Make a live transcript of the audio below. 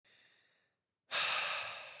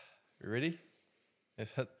Ready?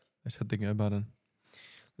 Let's hit the go button.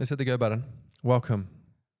 Let's hit the go button. Welcome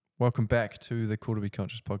back to the Call to Be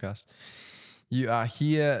Conscious podcast. You are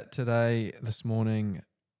here today, this morning,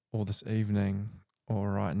 or this evening, or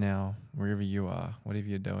right now, wherever you are, whatever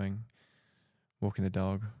you're doing, walking the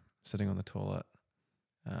dog, sitting on the toilet,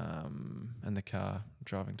 in the car,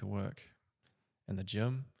 driving to work, in the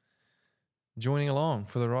gym, joining along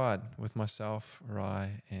for the ride with myself,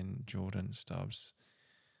 Rai, and Jordan STUBBS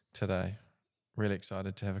today. Really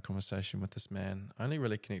excited to have a conversation with this man. I only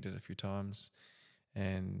really connected a few times,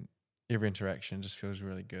 and every interaction just feels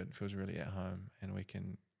really good, feels really at home, and we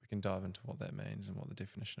can dive into what that means and what the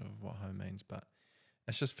definition of what home means. But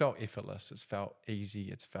it's just felt effortless. It's felt easy.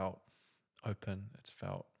 It's felt open. It's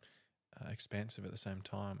felt expansive at the same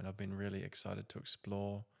time. And I've been really excited to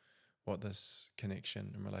explore what this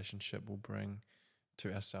connection and relationship will bring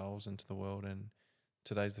to ourselves and to the world. And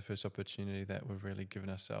today's the first opportunity that we've really given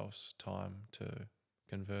ourselves time to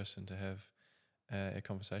converse and to have a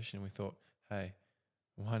conversation. And we thought, hey,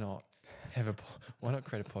 why not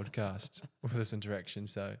create a podcast with this interaction?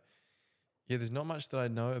 So yeah, there's not much that I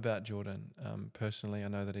know about Jordan. Personally, I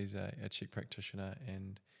know that he's a Chek practitioner,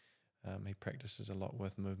 and he practices a lot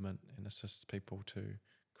with movement and assists people to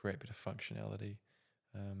create better functionality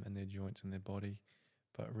in their joints and their body,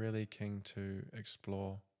 but really keen to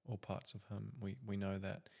explore all parts of him. We know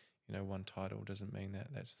that, one title doesn't mean that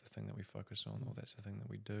that's the thing that we focus on or that's the thing that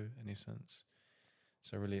we do in essence.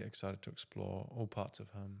 So really excited to explore all parts of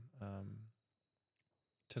him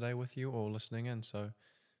today with you all listening in. So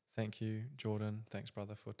thank you, Jordan. Thanks,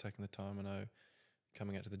 brother, for taking the time. I know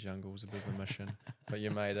coming out to the jungle was a bit of a mission, but you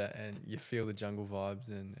made it and you feel the jungle vibes,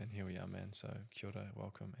 and here we are, man. So kia ora,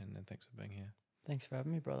 welcome, and thanks for being here. Thanks for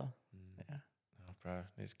having me, brother. Yeah. Oh, bro,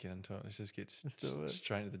 let's get into it. Let's just get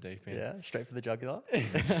straight into the deep end. Yeah, straight for the jugular.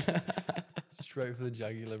 Straight for the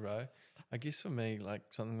jugular, bro. I guess for me, like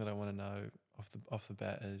something that I want to know off the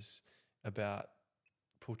bat is about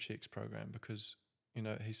Paul Chek's program, because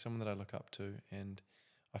he's someone that I look up to and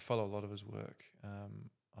I follow a lot of his work.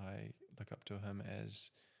 I look up to him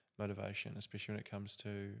as motivation, especially when it comes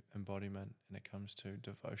to embodiment and it comes to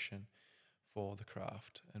devotion for the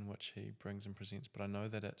craft in which he brings and presents. But I know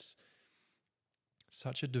that it's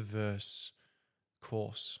such a diverse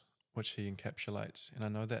course which he encapsulates, and I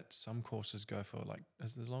know that some courses go for like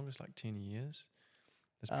as long as like 10 years.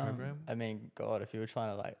 This program? I mean, God, if you were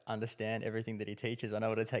trying to understand everything that he teaches, I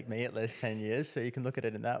know it'd take me at least 10 years. So you can look at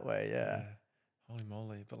it in that way. Yeah. Holy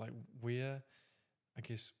moly. But where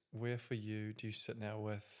for you do you sit now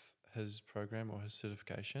with his program or his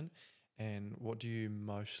certification, and what do you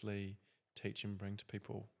mostly teach and bring to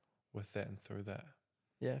people with that and through that?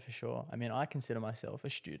 Yeah, for sure. I mean, I consider myself a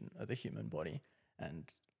student of the human body, and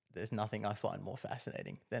there's nothing I find more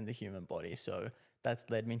fascinating than the human body. So that's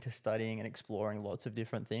led me to studying and exploring lots of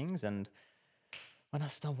different things. And when I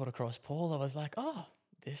stumbled across Paul, I was like, oh,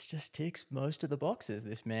 this just ticks most of the boxes.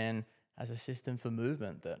 This man has a system for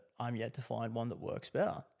movement that I'm yet to find one that works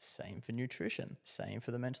better. Same for nutrition, same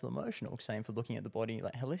for the mental emotional, same for looking at the body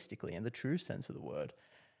holistically in the true sense of the word.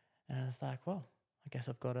 And I was like, well, I guess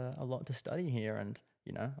I've got a lot to study here. And,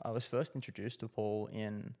 I was first introduced to Paul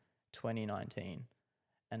in 2019.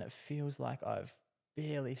 And it feels like I've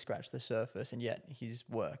barely scratched the surface, and yet his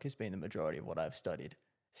work has been the majority of what I've studied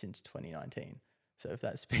since 2019. So if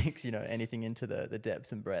that speaks, anything into the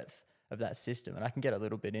depth and breadth of that system, and I can get a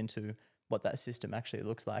little bit into what that system actually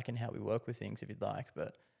looks like and how we work with things if you'd like.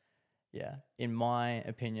 But yeah, in my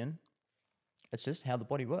opinion, it's just how the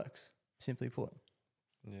body works, simply put.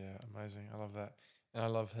 Yeah, amazing. I love that. And I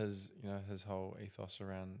love his whole ethos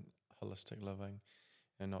around holistic living,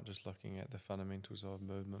 and not just looking at the fundamentals of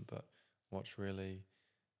movement, but what's really,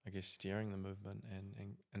 I guess, steering the movement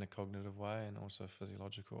and in a cognitive way and also a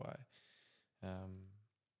physiological way.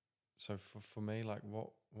 So for me,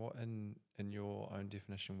 what in your own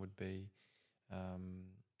definition would be,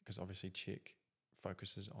 because obviously Chek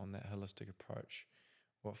focuses on that holistic approach,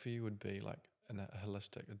 what for you would be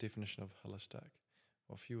a definition of holistic?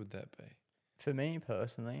 What for you would that be? For me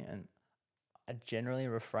personally, and I generally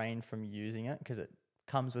refrain from using it because it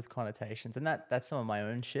comes with connotations, and that's some of my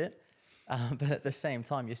own shit. But at the same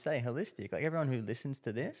time, you say holistic, everyone who listens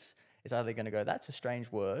to this is either going to go, that's a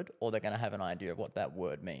strange word, or they're going to have an idea of what that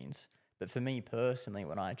word means. But for me personally,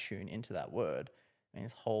 when I tune into that word, it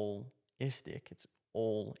means holistic. It's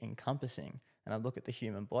all encompassing. And I look at the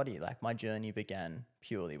human body, my journey began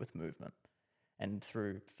purely with movement. And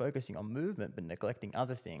through focusing on movement but neglecting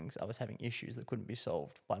other things, I was having issues that couldn't be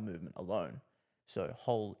solved by movement alone. So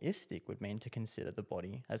holistic would mean to consider the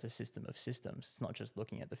body as a system of systems. It's not just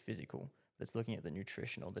looking at the physical, but it's looking at the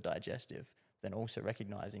nutritional, the digestive, then also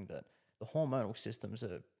recognizing that the hormonal systems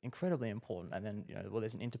are incredibly important. And then,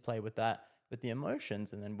 there's an interplay with that, with the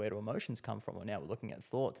emotions, and then where do emotions come from? Well, now we're looking at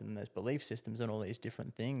thoughts, and then there's belief systems and all these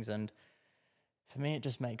different things. And for me, it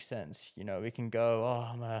just makes sense. We can go,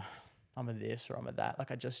 oh, I'm a this or I'm a that.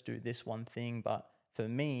 Like I just do this one thing. But for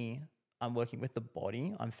me, I'm working with the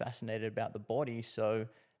body. I'm fascinated about the body. So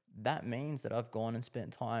that means that I've gone and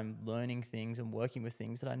spent time learning things and working with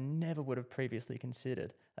things that I never would have previously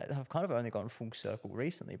considered. I've kind of only gone full circle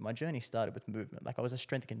recently. My journey started with movement. Like I was a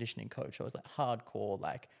strength and conditioning coach. I was like hardcore,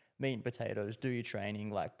 like meat and potatoes, do your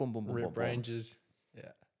training, like boom, boom, boom, boom, Rep boom. ranges.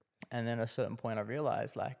 Yeah. And then at a certain point I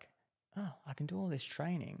realized like, oh, I can do all this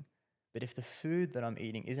training, but if the food that I'm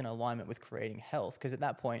eating is in alignment with creating health, because at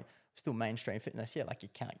that point, still mainstream fitness, yeah, like you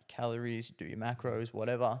count your calories, you do your macros,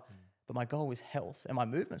 whatever. But my goal was health, and my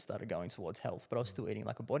movement started going towards health, but I was still eating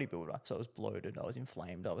like a bodybuilder. So I was bloated, I was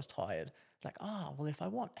inflamed, I was tired. It's like, well, if I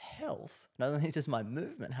want health, not only does my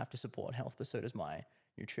movement have to support health, but so does my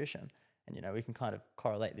nutrition. And, we can kind of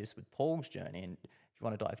correlate this with Paul's journey. And if you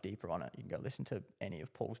want to dive deeper on it, you can go listen to any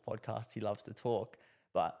of Paul's podcasts. He loves to talk.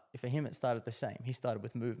 But for him, it started the same. He started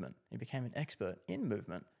with movement. He became an expert in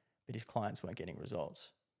movement, but his clients weren't getting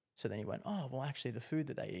results. So then he went, well, actually the food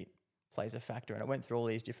that they eat plays a factor. And I went through all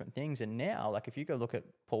these different things. And now, like if you go look at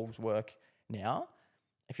Paul's work now,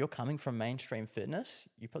 if you're coming from mainstream fitness,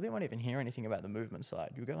 you probably won't even hear anything about the movement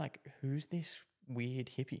side. You go like, who's this weird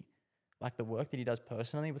hippie? Like the work that he does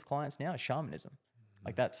personally with clients now is shamanism.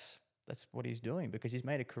 Like that's what he's doing, because he's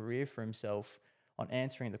made a career for himself on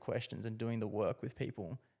answering the questions and doing the work with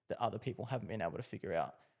people that other people haven't been able to figure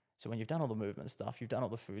out. So when you've done all the movement stuff, you've done all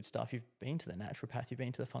the food stuff, you've been to the naturopath, you've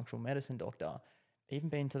been to the functional medicine doctor, even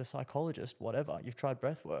been to the psychologist, whatever, you've tried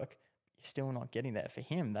breath work, you're still not getting there. For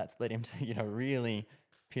him, that's led him to, really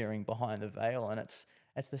peering behind the veil. And it's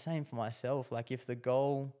the same for myself. Like if the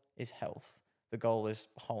goal is health, the goal is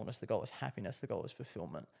wholeness, the goal is happiness, the goal is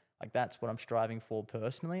fulfillment. Like that's what I'm striving for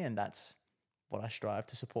personally, and that's what I strive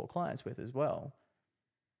to support clients with as well.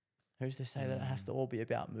 Who's to say that it has to all be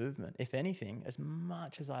about movement? If anything, as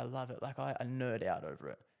much as I love it, like I nerd out over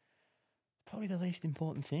it, probably the least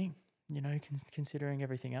important thing, considering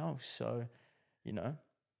everything else. So,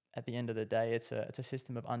 at the end of the day, it's a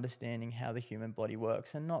system of understanding how the human body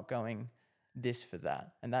works and not going this for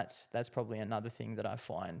that. And that's probably another thing that I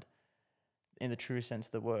find in the true sense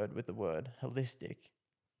of the word, with the word holistic.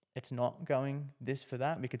 It's not going this for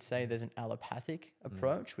that. We could say there's an allopathic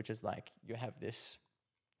approach, which is like you have this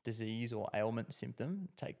disease or ailment symptom,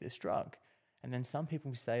 take this drug. And then some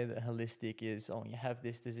people say that holistic is, you have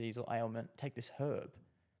this disease or ailment, take this herb.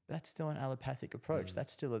 That's still an allopathic approach.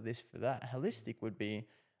 That's still a this for that. Holistic would be,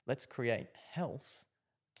 let's create health.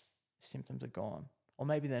 Symptoms are gone. Or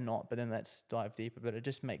maybe they're not, but then let's dive deeper. But it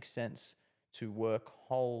just makes sense to work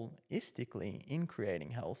holistically in creating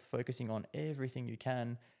health, focusing on everything you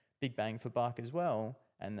can, big bang for buck as well.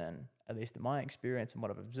 And then, at least in my experience and what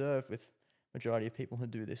I've observed with majority of people who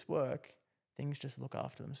do this work, things just look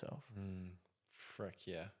after themselves. Frick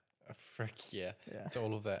yeah. Frick yeah. Yeah. It's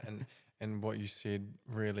all of that. And what you said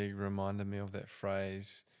really reminded me of that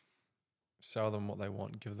phrase, sell them what they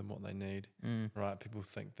want, give them what they need, right? People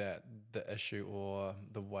think that the issue or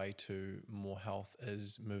the way to more health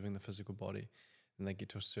is moving the physical body, and they get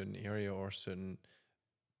to a certain area or a certain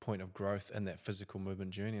point of growth in that physical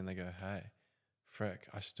movement journey, and they go, hey, frick,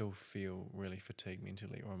 I still feel really fatigued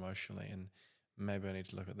mentally or emotionally, and maybe I need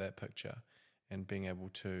to look at that picture. And being able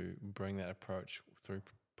to bring that approach through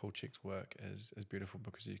Paul Chek's work is beautiful,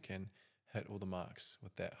 because you can hit all the marks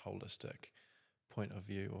with that holistic point of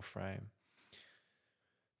view or frame.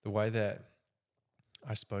 The way that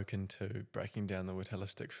I spoke into breaking down the word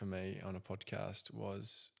holistic for me on a podcast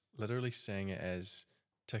was literally seeing it as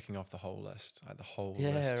ticking off the whole list, like the whole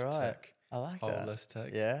list tick. I like whole that. list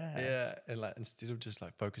tick. Yeah. Yeah. And like instead of just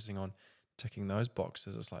like focusing on ticking those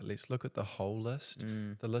boxes, it's like, let's look at the whole list,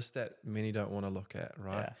 the list that many don't want to look at,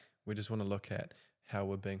 right? Yeah. We just want to look at how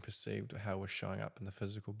we're being perceived or how we're showing up in the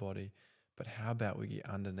physical body. But how about we get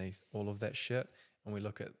underneath all of that shit and we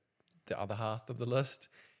look at the other half of the list,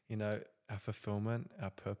 our fulfillment, our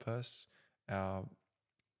purpose, our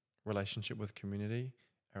relationship with community,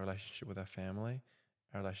 our relationship with our family,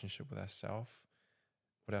 our relationship with ourself,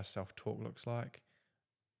 what our self-talk looks like.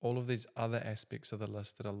 All of these other aspects of the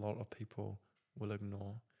list that a lot of people will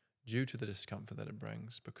ignore due to the discomfort that it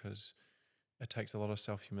brings, because it takes a lot of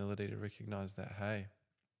self-humility to recognize that, hey,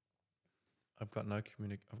 I've got no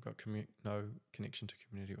no connection to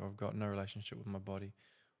community, or I've got no relationship with my body,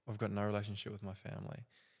 or I've got no relationship with my family.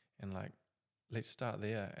 And like, let's start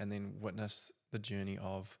there and then witness the journey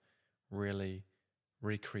of really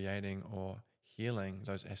recreating or healing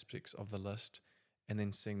those aspects of the list, and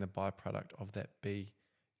then seeing the byproduct of that be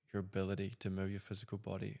your ability to move your physical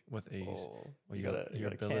body with ease. Oh, or you your, got a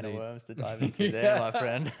your can of ability. worms to dive into there, Yeah. my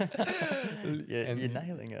friend. you're, And you're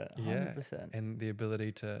nailing it, 100%. and the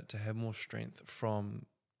ability to have more strength from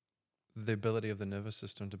the ability of the nervous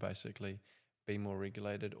system to basically be more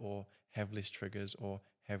regulated or have less triggers or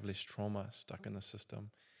have less trauma stuck in the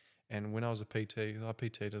system. And when I was a PT, I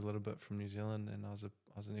PT'd a little bit from New Zealand, and I was an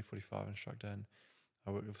F45 instructor, and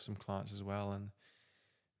I worked with some clients as well. And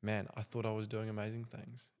man, I thought I was doing amazing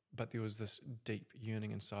things, but there was this deep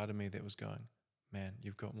yearning inside of me that was going, man,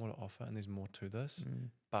 you've got more to offer and there's more to this.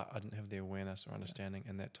 But I didn't have the awareness or understanding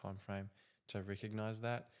in that time frame to recognize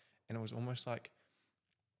that. And it was almost like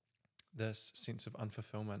this sense of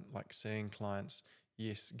unfulfillment, like seeing clients,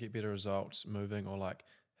 yes, get better results moving or like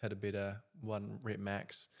hit a better 1 rep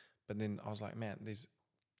max. But then I was like, man, there's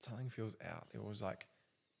something feels out. There was like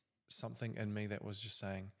something in me that was just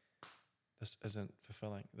saying, this isn't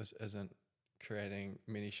fulfilling. This isn't creating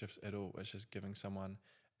many shifts at all. It's just giving someone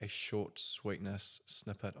a short sweetness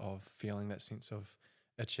snippet of feeling that sense of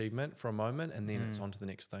achievement for a moment, and then it's on to the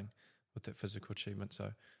next thing with that physical achievement.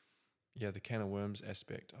 So yeah, the can of worms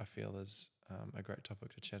aspect I feel is a great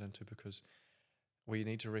topic to chat into, because we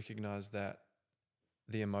need to recognize that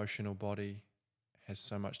the emotional body has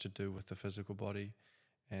so much to do with the physical body.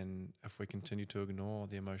 And if we continue to ignore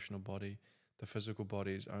the emotional body, the physical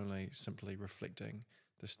body is only simply reflecting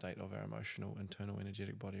the state of our emotional, internal,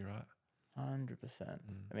 energetic body, right? 100%.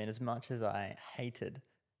 I mean, as much as I hated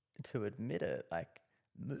to admit it, like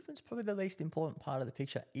movement's probably the least important part of the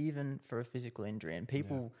picture, even for a physical injury. And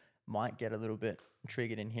people might get a little bit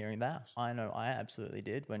triggered in hearing that. I know I absolutely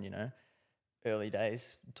did when, early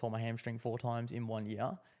days, tore my hamstring 4 times in 1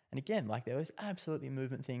 year. And again, like there was absolutely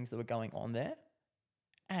movement things that were going on there,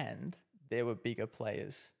 and there were bigger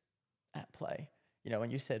players at play.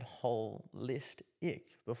 When you said holistic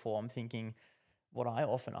before, I'm thinking what I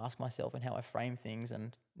often ask myself and how I frame things,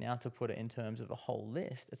 and now to put it in terms of a whole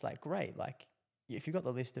list, it's like, great, like if you've got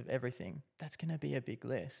the list of everything, that's going to be a big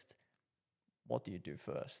list. What do you do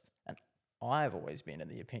first? And I've always been in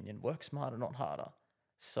the opinion, work smarter, not harder.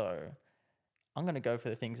 So I'm going to go for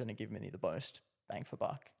the things that are going to give me the most bang for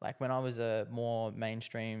buck. Like when I was a more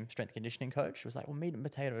mainstream strength conditioning coach, it was like, well, meat and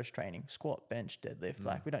potatoes training, squat, bench, deadlift.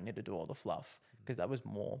 Like we don't need to do all the fluff, because that was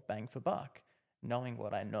more bang for buck. Knowing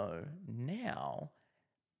what I know now,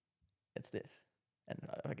 it's this. And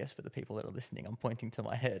I guess for the people that are listening, I'm pointing to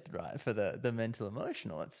my head, right? For the mental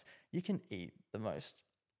emotional, it's you can eat the most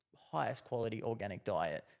highest quality organic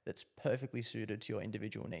diet that's perfectly suited to your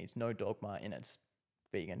individual needs. No dogma in its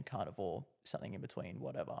vegan, carnivore, something in between,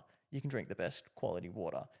 whatever. You can drink the best quality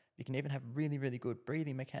water. You can even have really, really good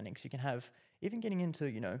breathing mechanics. You can have even getting into,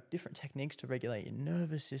 different techniques to regulate your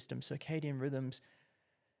nervous system, circadian rhythms.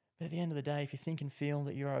 But at the end of the day, if you think and feel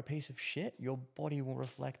that you're a piece of shit, your body will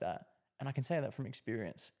reflect that. And I can say that from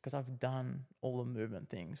experience, because I've done all the movement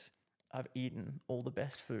things. I've eaten all the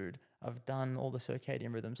best food. I've done all the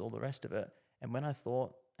circadian rhythms, all the rest of it. And when I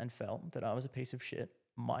thought and felt that I was a piece of shit,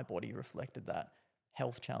 my body reflected that.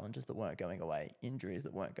 Health challenges that weren't going away, injuries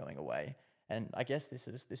that weren't going away. And I guess this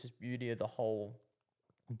is beauty of the whole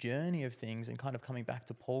journey of things, and kind of coming back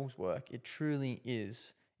to Paul's work. It truly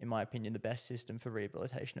is, in my opinion, the best system for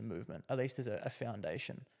rehabilitation and movement, at least as a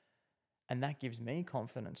foundation. And that gives me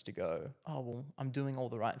confidence to go, oh, well, I'm doing all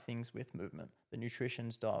the right things with movement. The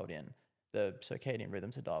nutrition's dialed in. The circadian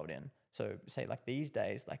rhythms are dialed in. So say like these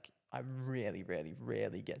days, like I rarely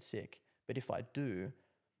get sick. But if I do,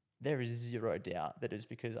 there is zero doubt that it's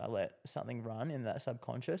because I let something run in that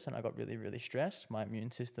subconscious and I got really, really stressed. My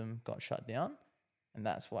immune system got shut down, and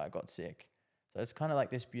that's why I got sick. So it's kind of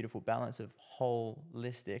like this beautiful balance of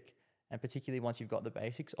holistic, and particularly once you've got the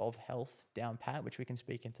basics of health down pat, which we can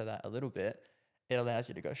speak into that a little bit, it allows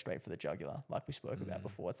you to go straight for the jugular, like we spoke about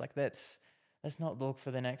before. It's like, let's not look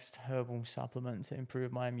for the next herbal supplement to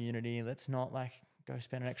improve my immunity. Let's not like go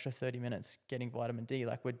spend an extra 30 minutes getting vitamin D.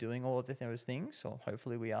 Like we're doing all of those things, or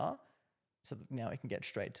hopefully we are. So now we can get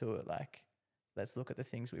straight to it. Like, let's look at the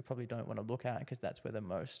things we probably don't want to look at, because that's where the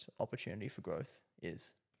most opportunity for growth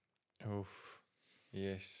is. Oof.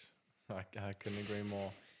 Yes. I couldn't agree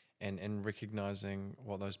more. And recognizing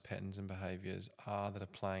what those patterns and behaviors are that are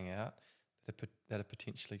playing out, that are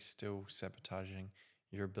potentially still sabotaging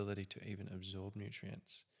your ability to even absorb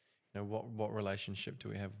nutrients. What relationship do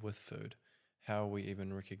we have with food? How are we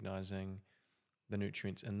even recognizing the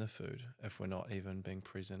nutrients in the food if we're not even being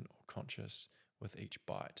present or conscious with each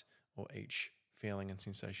bite or each feeling and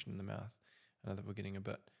sensation in the mouth? I know that we're getting a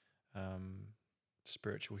bit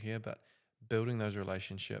spiritual here, but building those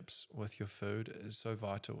relationships with your food is so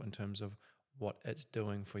vital in terms of what it's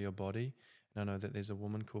doing for your body. And I know that there's a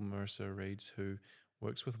woman called Marissa Reeds who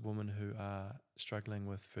works with women who are struggling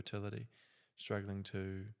with fertility, struggling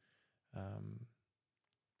to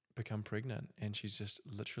become pregnant. And she's just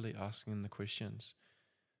literally asking them the questions.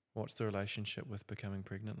 What's the relationship with becoming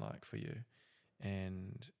pregnant like for you?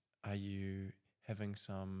 And are you having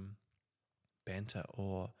some banter,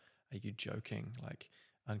 or are you joking like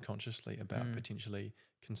unconsciously about potentially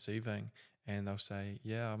conceiving? And they'll say,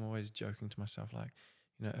 yeah, I'm always joking to myself, like,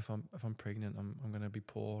 you know, if I'm pregnant, I'm going to be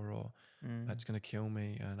poor, or it's going to kill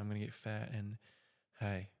me and I'm going to get fat. And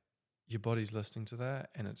hey, your body's listening to that,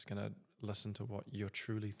 and it's going to listen to what you're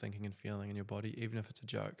truly thinking and feeling in your body, even if it's a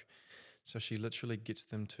joke. So she literally gets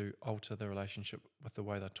them to alter the relationship with the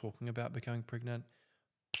way they're talking about becoming pregnant.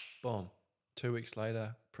 Boom. 2 weeks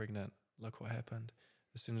later, pregnant. Look what happened.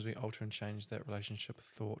 As soon as we alter and change that relationship,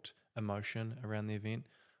 thought, emotion around the event,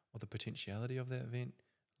 or the potentiality of that event,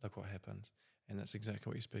 look what happens. And that's exactly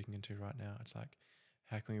what you're speaking into right now. It's like,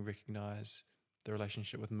 how can we recognize the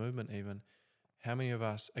relationship with movement even? How many of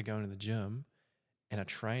us are going to the gym and are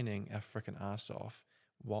training our freaking ass off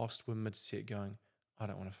whilst we're mid-set going, I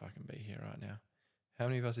don't want to fucking be here right now? How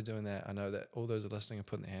many of us are doing that? I know that all those are listening are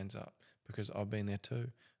putting their hands up, because I've been there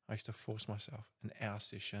too. I used to force myself an hour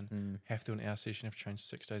session, have to do an hour session, have to train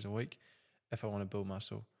 6 days a week if I want to build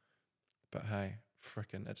muscle. But hey,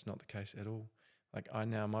 freaking, it's not the case at all. Like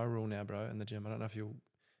my rule now, bro, in the gym, I don't know if you'll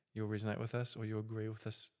resonate with this or you agree with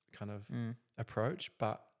this kind of approach,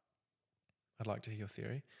 but I'd like to hear your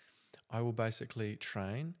theory. I will basically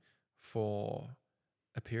train for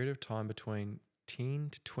a period of time between 10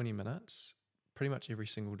 to 20 minutes, pretty much every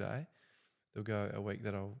single day. There'll go a week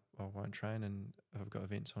that I won't train, and if I've got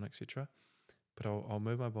events on, etc. But I'll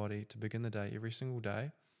move my body to begin the day every single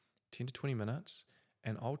day, 10 to 20 minutes,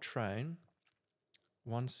 and I'll train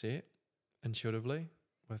one set intuitively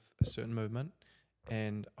with a certain movement,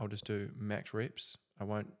 and I'll just do max reps. I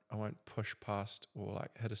won't push past or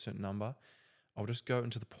like hit a certain number. I'll just go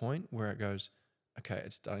into the point where it goes, okay,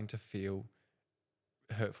 it's starting to feel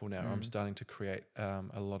hurtful now. I'm starting to create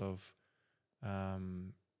a lot of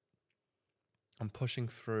I'm pushing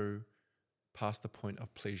through past the point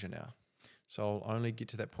of pleasure now. So I'll only get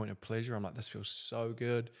to that point of pleasure. I'm like, this feels so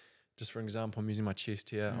good. Just for example, I'm using my chest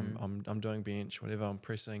here. I'm doing bench, whatever. I'm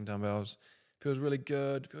pressing dumbbells. Feels really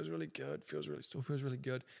good. Still feels really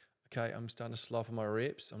good. Okay, I'm starting to slow up on my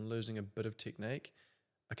reps. I'm losing a bit of technique.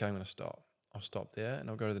 Okay, I'm going to stop. I'll stop there and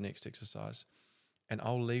I'll go to the next exercise. And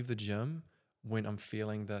I'll leave the gym when I'm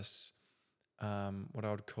feeling this, what I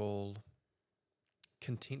would call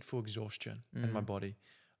contentful exhaustion in my body.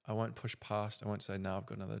 I won't push past. I won't say, no, I've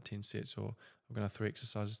got another 10 sets or I've got another 3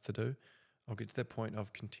 exercises to do. I'll get to that point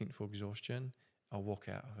of contentful exhaustion. I'll walk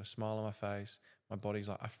out with a smile on my face. My body's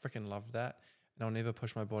like, I freaking love that. And I'll never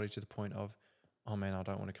push my body to the point of, oh man, I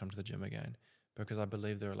don't want to come to the gym again, because I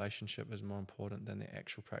believe the relationship is more important than the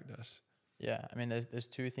actual practice. Yeah, I mean, there's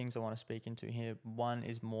 2 things I want to speak into here. One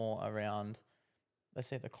is more around, let's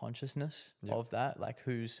say, the consciousness of that, like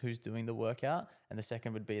who's doing the workout, and the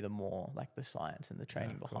second would be the more like the science and the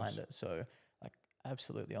training behind it. So like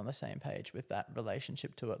absolutely on the same page with that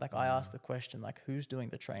relationship to it. Like I asked the question, like, who's doing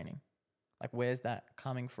the training? Like, where's that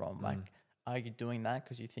coming from? Like, are you doing that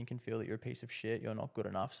because you think and feel that you're a piece of shit, you're not good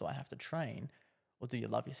enough, so I have to train? Or do you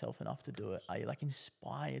love yourself enough to do it? Are you like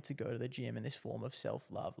inspired to go to the gym in this form of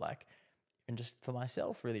self-love? Like, and just for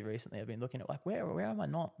myself, really recently, I've been looking at like, where am I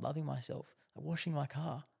not loving myself? Like washing my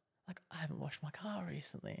car. Like I haven't washed my car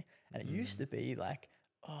recently. And it used to be like,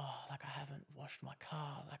 oh, like I haven't washed my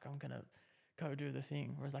car. Like I'm going to go do the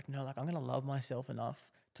thing. Whereas like, no, like I'm going to love myself enough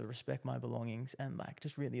to respect my belongings and like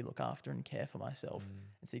just really look after and care for myself.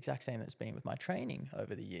 It's the exact same that's been with my training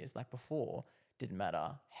over the years. Like before, didn't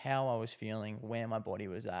matter how I was feeling, where my body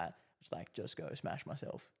was at. It's like, just go smash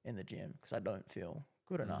myself in the gym because I don't feel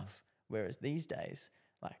good enough. Whereas these days,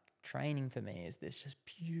 like training for me is this just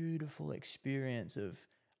beautiful experience of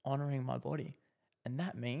honoring my body. And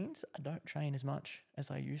that means I don't train as much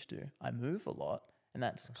as I used to. I move a lot, and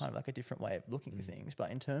that's kind of like a different way of looking at things.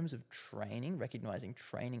 But in terms of training, recognizing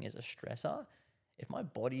training as a stressor, if my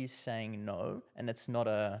body is saying no, and it's not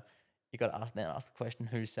you got to ask the question,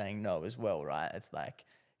 who's saying no as well, right? It's like,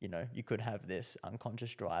 you know, you could have this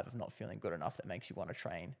unconscious drive of not feeling good enough that makes you want to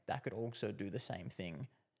train. That could also do the same thing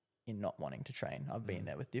in not wanting to train. I've been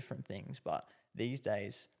there with different things, but these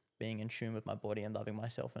days being in tune with my body and loving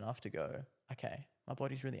myself enough to go, okay, my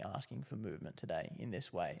body's really asking for movement today in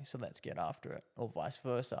this way, so let's get after it. Or vice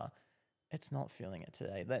versa, it's not feeling it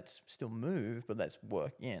today, let's still move, but let's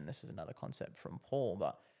work in. This is another concept from Paul,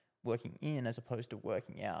 but working in as opposed to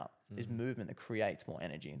working out is movement that creates more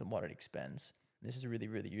energy than what it expends. This is really,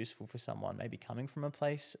 really useful for someone maybe coming from a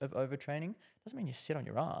place of overtraining. Doesn't mean you sit on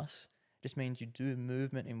your ass. It just means you do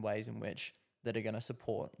movement in ways in which that are going to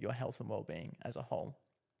support your health and well-being as a whole.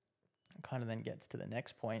 It kind of then gets to the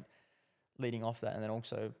next point, leading off that, and then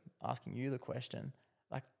also asking you the question,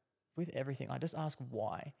 like with everything, I just ask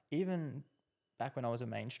why. Even back when I was a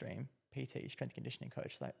mainstream PT, strength conditioning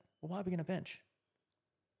coach, like, well, why are we going to bench?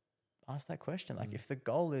 Ask that question. Like if the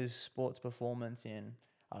goal is sports performance in,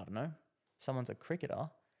 I don't know, someone's a cricketer,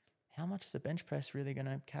 how much is a bench press really going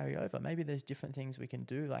to carry over? Maybe there's different things we can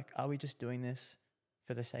do. Like, are we just doing this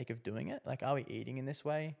for the sake of doing it? Like, are we eating in this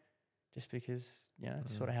way just because,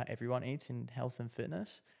 it's sort of how everyone eats in health and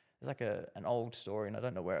fitness? There's like an old story, and I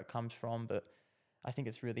don't know where it comes from, but I think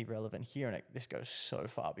it's really relevant here. And this goes so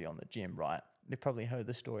far beyond the gym, right? You've probably heard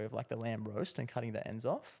the story of like the lamb roast and cutting the ends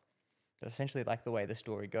off. But essentially, like the way the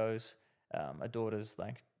story goes, a daughter's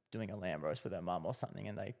like doing a lamb roast with her mum or something,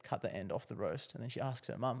 and they cut the end off the roast. And then she asks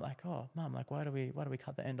her mum, like, "Oh, mum, like, why do we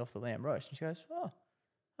cut the end off the lamb roast?" And she goes, "Oh,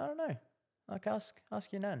 I don't know. Like, ask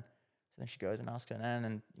your nan." So then she goes and asks her nan,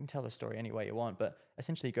 and you can tell the story any way you want. But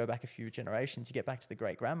essentially, you go back a few generations, you get back to the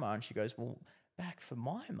great grandma, and she goes, "Well, back for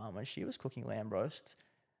my mum when she was cooking lamb roasts,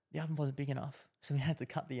 the oven wasn't big enough, so we had to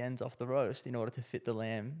cut the ends off the roast in order to fit the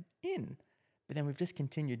lamb in." But then we've just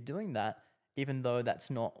continued doing that, even though that's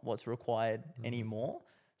not what's required anymore.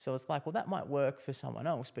 So it's like, well, that might work for someone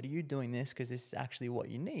else, but are you doing this because this is actually what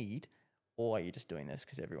you need, or are you just doing this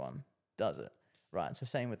because everyone does it, right? So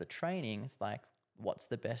same with the training, it's like, what's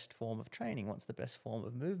the best form of training? What's the best form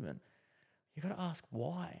of movement? You got to ask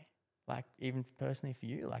why. Like even personally for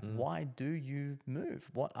you, like why do you move?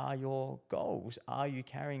 What are your goals? Are you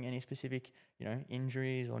carrying any specific,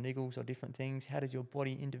 injuries or niggles or different things? How does your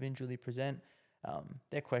body individually present?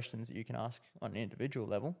 They're questions that you can ask on an individual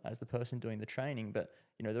level as the person doing the training, but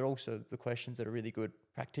they're also the questions that a really good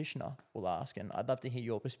practitioner will ask. And I'd love to hear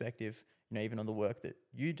your perspective, even on the work that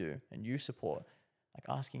you do and you support, like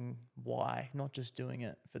asking why, not just doing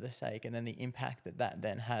it for the sake, and then the impact that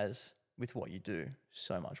then has with what you do.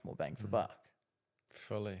 So much more bang for buck.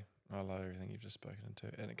 Fully. I love everything you've just spoken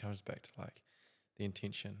into. And it comes back to like the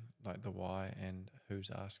intention, like the why and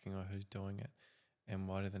who's asking or who's doing it and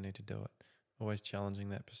why do they need to do it. Always challenging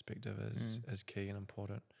that perspective is key and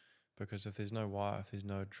important, because if there's no why, if there's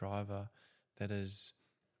no driver that is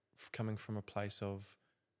coming from a place of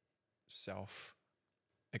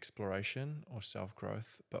self-exploration or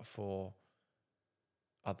self-growth, but for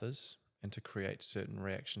others and to create certain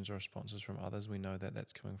reactions or responses from others, we know that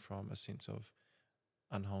that's coming from a sense of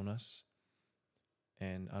unwholeness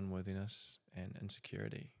and unworthiness and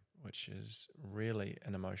insecurity, which is really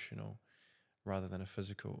an emotional rather than a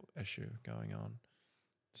physical issue going on.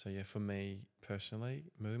 So yeah, for me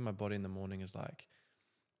personally, moving my body in the morning is like,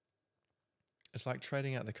 it's like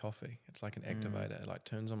trading out the coffee. It's like an activator. It like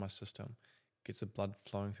turns on my system, gets the blood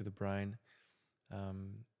flowing through the brain,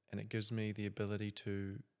 and it gives me the ability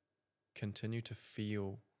to continue to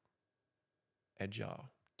feel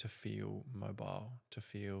agile, to feel mobile, to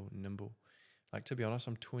feel nimble. Like, to be honest,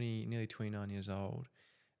 I'm nearly 29 years old,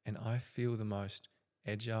 and I feel the most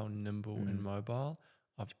agile, nimble, and mobile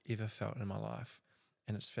I've ever felt in my life.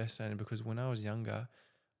 And it's fascinating because when I was younger,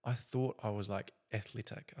 I thought I was like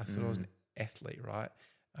athletic. I thought I was an athlete, right?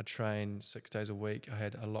 I trained 6 days a week. I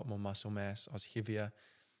had a lot more muscle mass. I was heavier.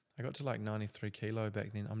 I got to like 93 kilo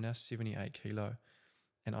back then. I'm now 78 kilo.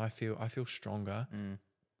 And I feel stronger.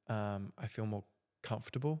 I feel more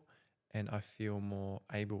comfortable, and I feel more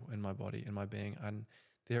able in my body, in my being. And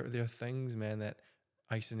there are things, man, that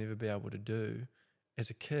I used to never be able to do as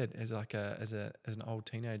a kid, as an old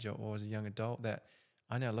teenager or as a young adult, that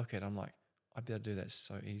I now look at. I'm like, I'd be able to do that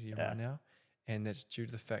so easy right now. And that's due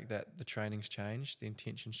to the fact that the training's changed, the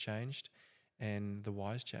intention's changed, and the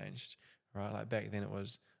why's changed, right? Like back then it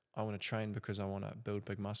was, I want to train because I want to build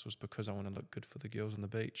big muscles, because I want to look good for the girls on the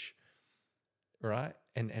beach, right?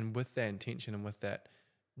 And with that intention and with that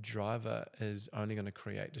driver is only going to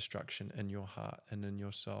create destruction in your heart and in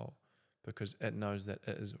your soul, because it knows that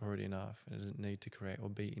it is already enough and it doesn't need to create or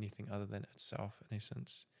be anything other than itself in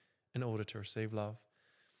essence in order to receive love.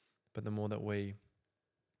 But the more that we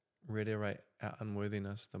reiterate our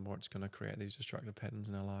unworthiness, the more it's going to create these destructive patterns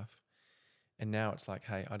in our life. And now it's like,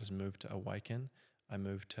 hey, I just move to awaken. I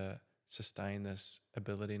move to sustain this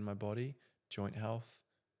ability in my body, joint health,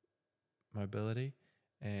 mobility,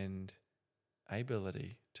 and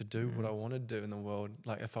ability to do what I want to do in the world.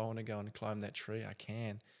 Like if I want to go and climb that tree, I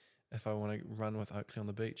can. If I want to run with Oakley on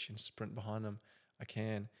the beach and sprint behind him, I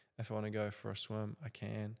can. If I want to go for a swim, I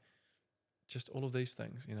can. Just all of these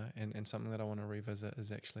things, and something that I want to revisit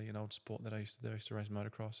is actually an old sport that I used to do. I used to race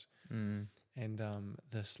motocross. And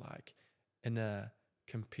this like inner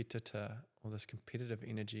competitor or this competitive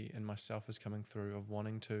energy in myself is coming through of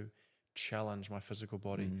wanting to challenge my physical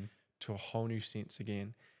body to a whole new sense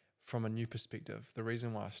again from a new perspective. The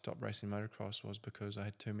reason why I stopped racing motocross was because I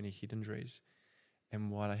had too many head injuries. And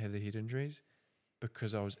why did I have the head injuries?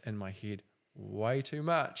 Because I was in my head way too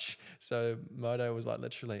much. So moto was like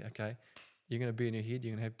literally, okay, you're going to be in your head,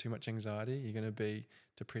 you're going to have too much anxiety, you're going to be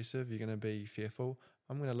depressive, you're going to be fearful.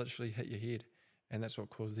 I'm going to literally hit your head. And that's what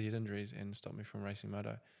caused the head injuries and stopped me from racing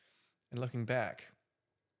moto. And looking back,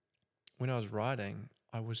 when I was riding,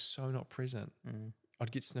 I was so not present.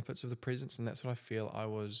 I'd get snippets of the presence, and that's what I feel I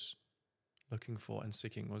was looking for and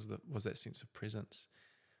seeking was that sense of presence.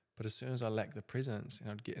 But as soon as I lacked the presence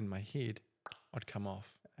and I'd get in my head, I'd come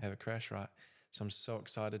off, have a crash, right? So I'm so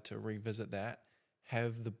excited to revisit that,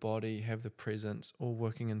 have the body, have the presence, all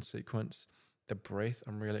working in sequence. The breath,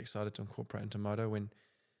 I'm really excited to incorporate into moto when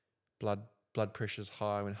blood pressure's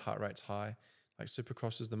high, when heart rate's high. Like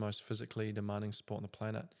Supercross is the most physically demanding sport on the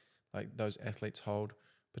planet. Like those athletes hold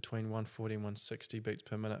between 140 and 160 beats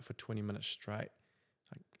per minute for 20 minutes straight.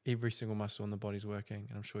 Like every single muscle in the body's working,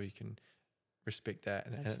 and I'm sure you can respect that.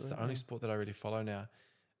 And it's the only sport that I really follow now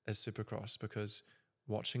is Supercross, because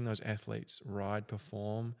watching those athletes ride,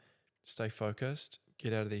 perform, stay focused,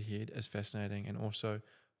 get out of their head is fascinating. And also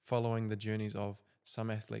following the journeys of some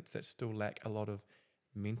athletes that still lack a lot of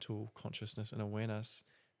mental consciousness and awareness,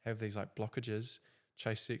 have these like blockages.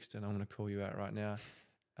 Chase Sexton, I'm going to call you out right now.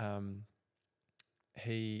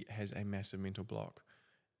 He has a massive mental block,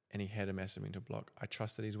 and he had a massive mental block. I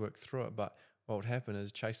trust that he's worked through it, but what would happen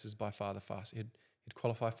is Chase is by far the fastest. He'd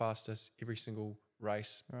qualify fastest every single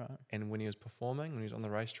race. Right. And when he was performing, when he was on the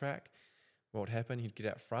racetrack, what would happen? He'd get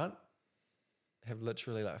out front, have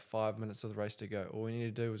literally like 5 minutes of the race to go. All we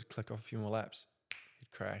needed to do was click off a few more laps. He'd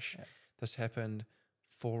crash. Yeah. This happened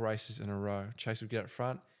 4 races in a row. Chase would get up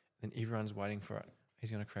front, and everyone's waiting for it.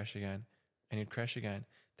 He's going to crash again, and he'd crash again.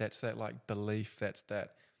 That's that like belief. That's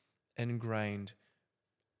that ingrained,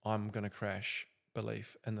 I'm going to crash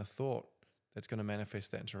belief in the thought that's going to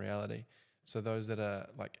manifest that into reality. So those that are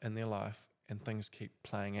like in their life and things keep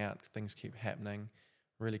playing out, things keep happening,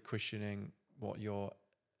 really questioning what your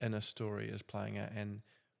inner story is playing out and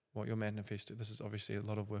what you're manifesting. This is obviously a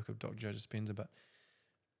lot of work of Dr. Joe Dispenza, but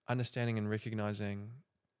understanding and recognizing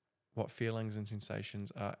what feelings and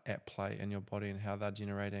sensations are at play in your body and how they're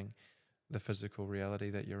generating the physical reality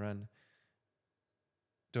that you're in.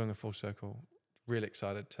 Doing a full circle, really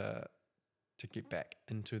excited to get back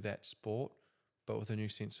into that sport, but with a new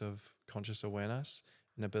sense of conscious awareness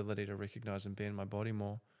and ability to recognize and be in my body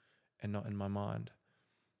more and not in my mind.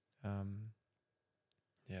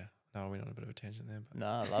 Yeah, no, we went on a bit of a tangent there. But. No,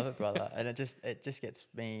 I love it, brother. And it just gets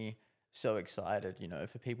me so excited, you know,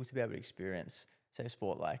 for people to be able to experience, say, a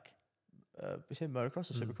sport like, we said motocross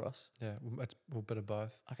or supercross? Yeah, it's a bit of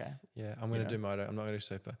both. Okay. Yeah, I'm going to do moto. I'm not going to do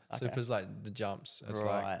super. Okay. Super's like the jumps. It's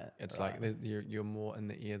right. like you're more in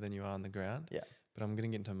the air than you are on the ground. Yeah. But I'm going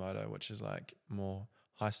to get into moto, which is like more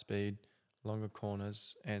high speed, longer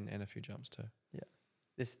corners, and a few jumps too. Yeah.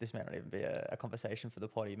 This may not even be a conversation for the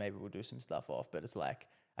potty. Maybe we'll do some stuff off. But it's like,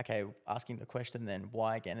 okay, asking the question then,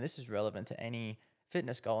 why again? And this is relevant to any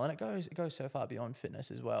fitness goal, and it goes so far beyond fitness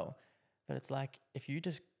as well. But it's like, if you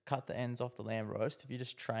just cut the ends off the lamb roast, if you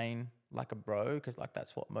just train like a bro, because like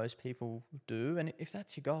that's what most people do, and if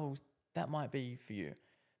that's your goals, that might be for you.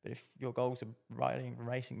 But if your goals are riding and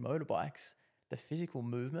racing motorbikes, the physical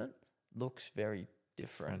movement looks very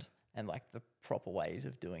different. And like the proper ways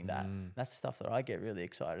of doing that. That's the stuff that I get really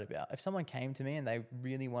excited about. If someone came to me and they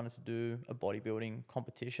really wanted to do a bodybuilding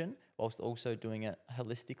competition whilst also doing it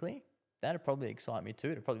holistically, that'd probably excite me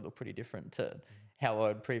too. It'd probably look pretty different to how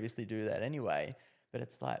I'd previously do that anyway. But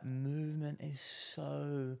it's like movement is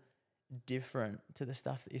so different to the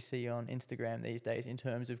stuff that you see on Instagram these days in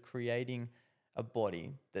terms of creating a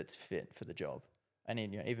body that's fit for the job. And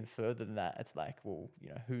then, you know, even further than that, it's like, well, you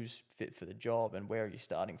know, who's fit for the job and where are you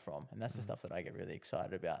starting from? And that's the stuff that I get really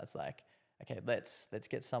excited about. It's like, okay, let's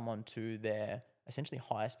get someone to their essentially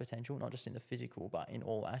highest potential, not just in the physical, but in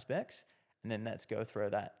all aspects. And then let's go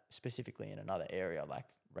through that specifically in another area like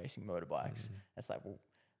racing motorbikes. It's like, well,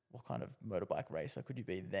 what kind of motorbike racer could you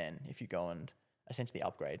be then if you go and essentially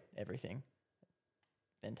upgrade everything?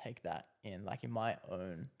 Then take that in. Like in my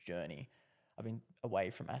own journey, I've been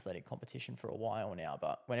away from athletic competition for a while now,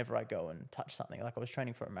 but whenever I go and touch something, like I was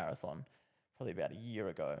training for a marathon probably about a year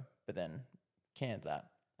ago, but then canned that,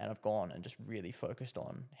 and I've gone and just really focused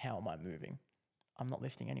on how am I moving. I'm not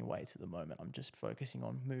lifting any weights at the moment. I'm just focusing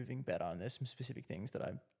on moving better, and there's some specific things that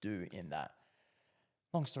I do in that.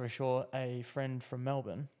 Long story short, a friend from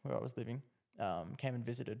Melbourne, where I was living, came and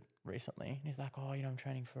visited recently. And he's like, oh, I'm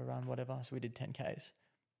training for a run, whatever. So we did 10Ks.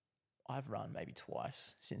 I've run maybe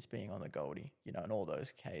twice since being on the Goldie, and all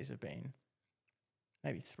those Ks have been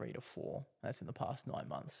maybe 3 to 4. That's in the past 9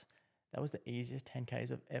 months. That was the easiest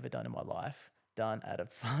 10Ks I've ever done in my life, done at a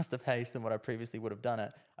faster pace than what I previously would have done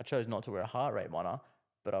it. I chose not to wear a heart rate monitor,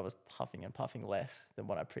 but I was huffing and puffing less than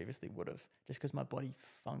what I previously would have, just because my body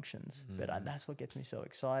functions better. And that's what gets me so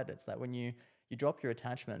excited. It's that when you drop your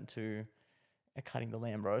attachment to cutting the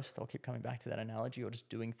lamb roast, I'll keep coming back to that analogy, or just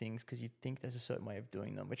doing things because you think there's a certain way of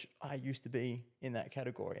doing them, which I used to be in that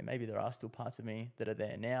category. And maybe there are still parts of me that are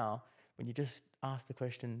there now. When you just ask the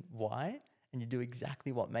question, why, and you do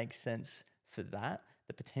exactly what makes sense for that,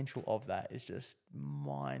 the potential of that is just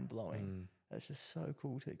mind blowing. It's just so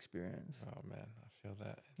cool to experience. Oh man, I feel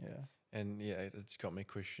that. Yeah. And yeah, it's got me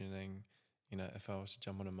questioning, if I was to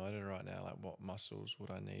jump on a motor right now, like what muscles would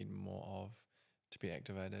I need more of to be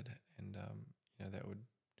activated? And that would,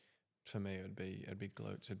 for me, it'd be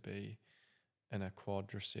glutes, it'd be in a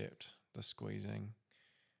quadricep, the squeezing,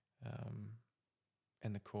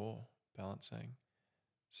 and the core balancing.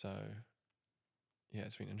 So yeah,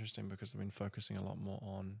 it's been interesting because I've been focusing a lot more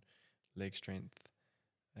on leg strength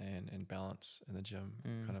and balance in the gym,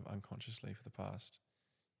 kind of unconsciously for the past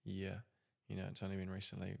year. It's only been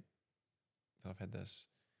recently that I've had this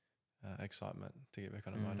excitement to get back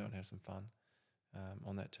on a motor and have some fun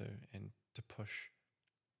on that too, and to push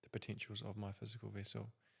the potentials of my physical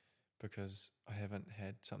vessel, because I haven't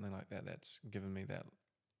had something like that that's given me that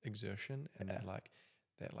exertion and that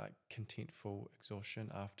contentful exhaustion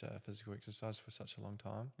after a physical exercise for such a long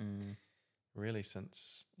time. Really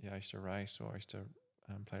since I used to race, or I used to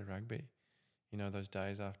play rugby. Those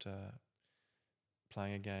days after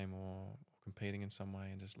playing a game or competing in some way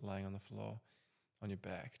and just laying on the floor on your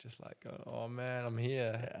back, just like going, oh man, I'm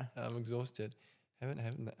here. I'm exhausted. Haven't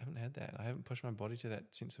had that. I haven't pushed my body to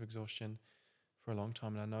that sense of exhaustion for a long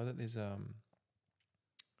time. And I know that there's a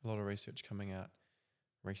lot of research coming out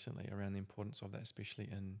recently around the importance of that, especially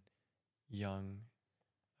in young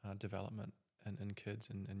development and in kids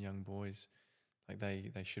and young boys. Like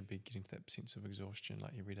they should be getting to that sense of exhaustion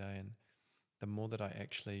like every day. And the more that I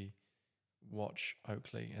actually watch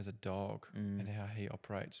Oakley as a dog and how he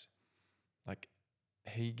operates, like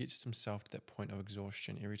he gets himself to that point of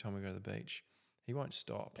exhaustion every time we go to the beach. He won't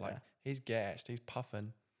stop. Like he's gassed, he's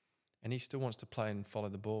puffing, and he still wants to play and follow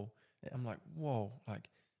the ball. I'm like, whoa, like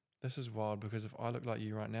this is wild, because if I look like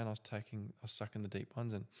you right now and I was sucking the deep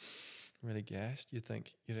ones and really gassed, you'd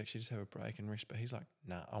think you'd actually just have a break and rest. But he's like,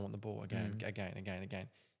 nah, I want the ball again.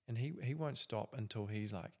 And he won't stop until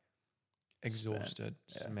he's like exhausted,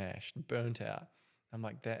 smashed, burnt out. I'm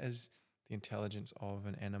like, that is the intelligence of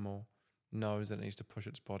an animal, knows that it needs to push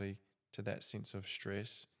its body to that sense of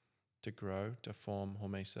stress to grow, to form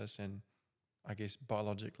hormesis, and I guess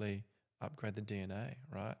biologically upgrade the DNA,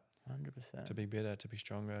 right? 100%. To be better, to be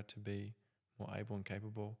stronger, to be more able and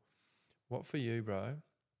capable. What for you, bro?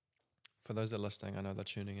 For those that are listening, I know they're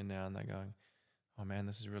tuning in now and they're going, oh man,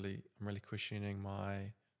 I'm really questioning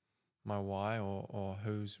my why, or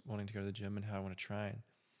who's wanting to go to the gym and how I want to train.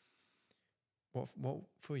 What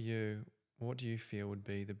for you, what do you feel would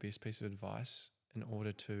be the best piece of advice in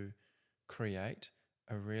order to create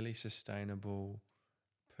a really sustainable,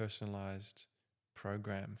 personalized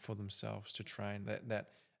program for themselves to train that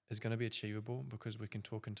is going to be achievable? Because we can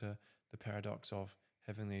talk into the paradox of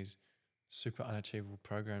having these super unachievable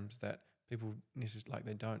programs that people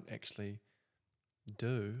they don't actually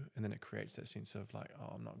do, and then it creates that sense of like,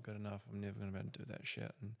 oh, I'm not good enough, I'm never going to be able to do that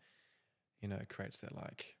shit, and it creates that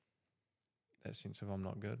that sense of I'm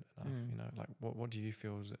not good enough. Like what do you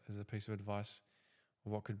feel as a piece of advice,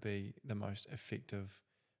 or what could be the most effective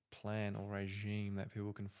plan or regime that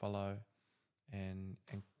people can follow and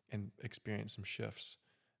experience some shifts,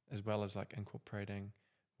 as well as like incorporating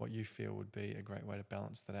what you feel would be a great way to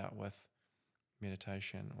balance that out with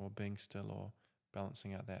meditation or being still, or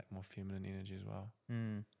balancing out that more feminine energy as well?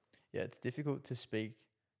 Yeah, it's difficult to speak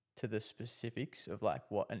to the specifics of like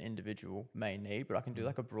what an individual may need, but I can do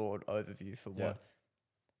like a broad overview for what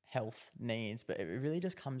health needs. But it really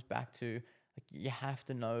just comes back to like, you have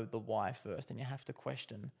to know the why first, and you have to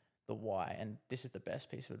question the why. And this is the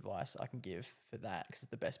best piece of advice I can give for that, because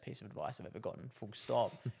it's the best piece of advice I've ever gotten, full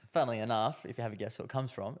stop. Funnily enough, if you have a guess who it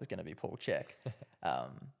comes from, it's going to be Paul Chek.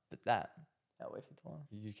 But that, I'll wait for time.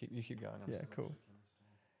 You keep going. Yeah, cool.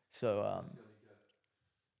 So,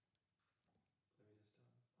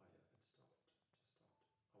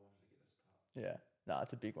 yeah, no,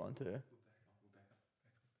 it's a big one too.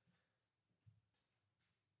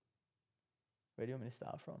 Where do you want me to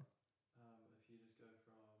start from? If you just go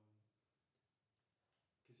from,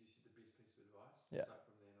 because you said the best piece of Yeah. start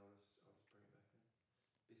from there, and I'll just bring it back in.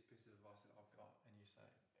 Best piece of advice that I've got, and you say.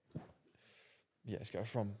 Yeah, just go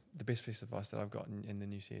from the best piece of advice that I've got, and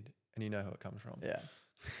then you said, and you know who it comes from. Yeah.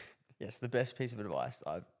 Yes, the best piece of advice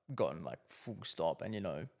I've gotten, like full stop, and you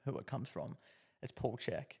know who it comes from. It's Paul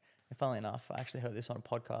Chek. And funnily enough, I actually heard this on a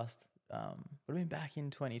podcast. Would have been back in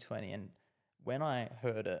 2020, and when I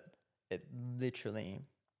heard it, it literally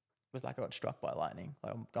was like I got struck by lightning.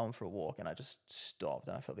 Like I'm going for a walk, and I just stopped,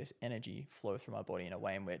 and I felt this energy flow through my body in a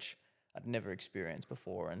way in which I'd never experienced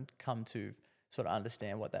before, and come to sort of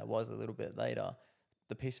understand what that was a little bit later.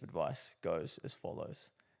 The piece of advice goes as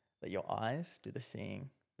follows: let your eyes do the seeing,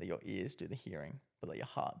 let your ears do the hearing, but let your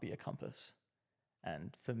heart be a compass.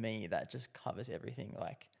 And for me, that just covers everything.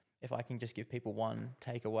 Like if I can just give people one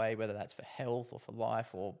takeaway, whether that's for health or for life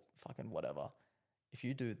or fucking whatever, if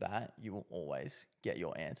you do that, you will always get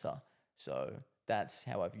your answer. So that's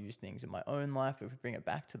how I've used things in my own life. But if we bring it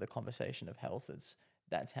back to the conversation of health,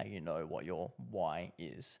 that's how you know what your why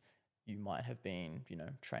is. You might have been,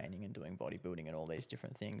 training and doing bodybuilding and all these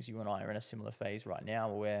different things. You and I are in a similar phase right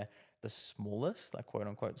now where the smallest, like quote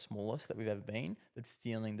unquote smallest that we've ever been, but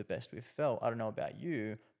feeling the best we've felt. I don't know about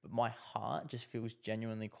you, but my heart just feels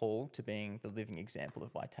genuinely called to being the living example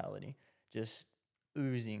of vitality, just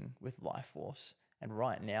oozing with life force. And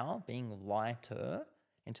right now, being lighter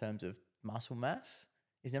in terms of muscle mass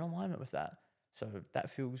is in alignment with that. So that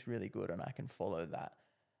feels really good, and I can follow that.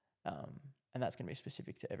 And that's going to be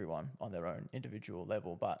specific to everyone on their own individual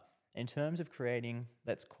level. But in terms of creating,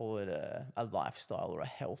 let's call it a lifestyle or a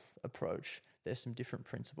health approach, there's some different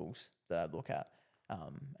principles that I look at.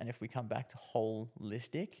 And if we come back to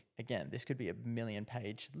holistic, again, this could be a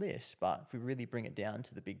 1,000,000-page list, but if we really bring it down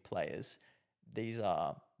to the big players, these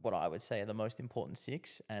are what I would say are the most important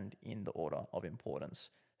 6 and in the order of importance.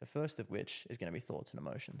 The first of which is going to be thoughts and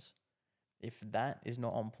emotions. If that is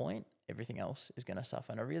not on point, everything else is going to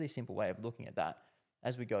suffer. And a really simple way of looking at that,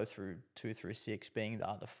 as we go through 2 through 6 being the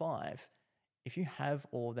other 5, if you have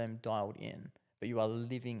all of them dialed in, but you are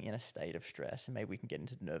living in a state of stress, and maybe we can get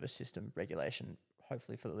into the nervous system regulation,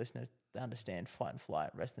 hopefully for the listeners to understand fight and flight,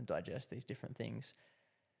 rest and digest, these different things,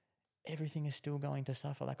 everything is still going to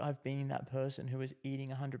suffer. Like I've been that person who is eating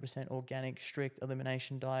 100% organic, strict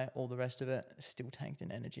elimination diet, all the rest of it, still tanked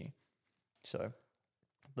in energy. So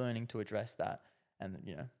learning to address that, and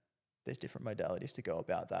there's different modalities to go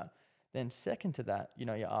about that. Then second to that, you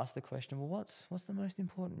ask the question, well, what's the most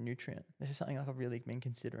important nutrient? This is something like I've really been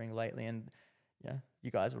considering lately, and you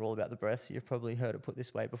guys are all about the breath, so you've probably heard it put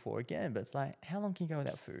this way before again, but it's like, how long can you go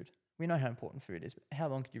without food? We know how important food is, but how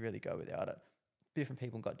long can you really go without it? Different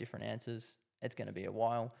people got different answers. It's going to be a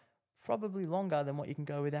while, probably longer than what you can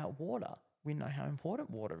go without water. We know how important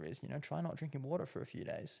water is. Try not drinking water for a few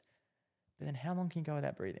days. But then how long can you go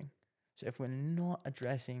without breathing? So if we're not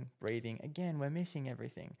addressing breathing, again, we're missing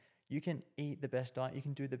everything. You can eat the best diet, you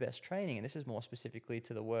can do the best training, and this is more specifically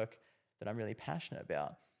to the work that I'm really passionate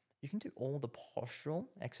about. You can do all the postural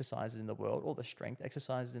exercises in the world, all the strength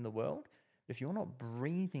exercises in the world. But if you're not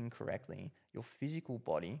breathing correctly, your physical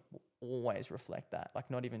body will always reflect that. Like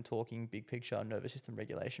not even talking big picture, nervous system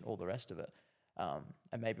regulation, all the rest of it.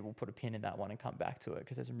 And maybe we'll put a pin in that one and come back to it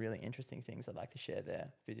because there's some really interesting things I'd like to share there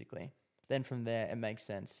physically. Then from there, it makes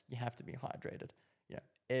sense. You have to be hydrated.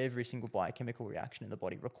 Every single biochemical reaction in the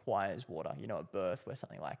body requires water. At birth, we're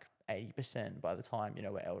something like 80%. By the time,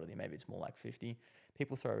 we're elderly, maybe it's more like 50.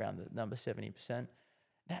 People throw around the number 70%.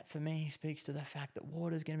 That for me speaks to the fact that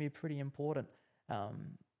water is going to be pretty important.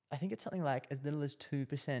 I think it's something like as little as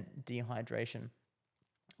 2% dehydration.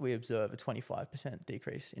 We observe a 25%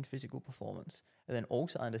 decrease in physical performance. And then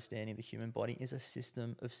also understanding the human body is a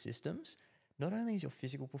system of systems. Not only is your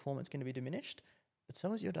physical performance going to be diminished, but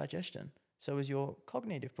so is your digestion. So is your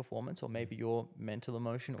cognitive performance, or maybe your mental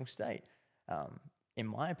emotional state. In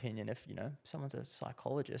my opinion, if someone's a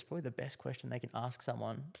psychologist, probably the best question they can ask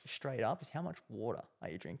someone straight up is, how much water are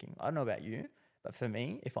you drinking? I don't know about you, but for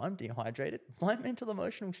me, if I'm dehydrated, my mental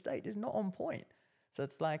emotional state is not on point. So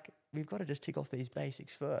it's like we've got to just tick off these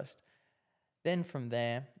basics first. Then from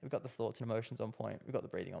there, we've got the thoughts and emotions on point. We've got the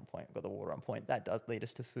breathing on point. We've got the water on point. That does lead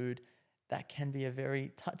us to food. That can be a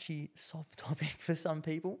very touchy, soft topic for some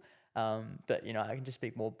people. But I can just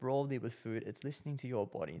speak more broadly with food. It's listening to your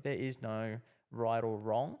body. There is no right or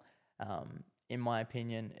wrong. In my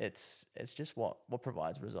opinion, it's just what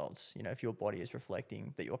provides results. If your body is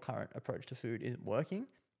reflecting that your current approach to food isn't working,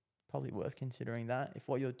 probably worth considering that. If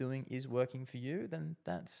what you're doing is working for you, then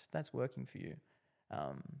that's working for you.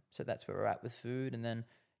 So that's where we're at with food. And then,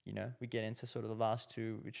 we get into sort of the last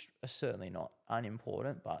two, which are certainly not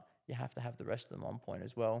unimportant, but you have to have the rest of them on point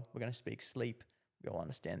as well. We're going to speak sleep. We all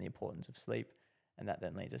understand the importance of sleep. And that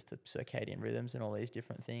then leads us to circadian rhythms and all these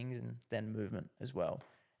different things, and then movement as well.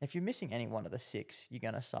 If you're missing any one of the 6, you're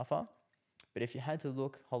going to suffer. But if you had to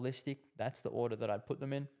look holistic, that's the order that I'd put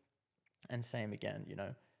them in. And same again,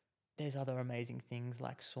 there's other amazing things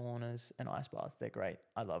like saunas and ice baths. They're great.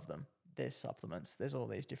 I love them. There's supplements. There's all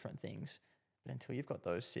these different things. But until you've got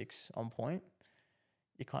those 6 on point,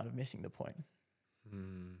 you're kind of missing the point.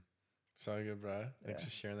 So good, bro. Thanks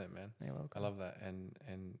for sharing that, man. You're welcome. I love that.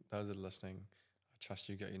 And those that are listening, I trust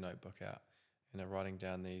you got your notebook out and are writing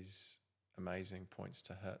down these amazing points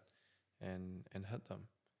to hit and hit them.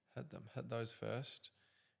 Hit those first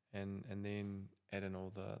and then add in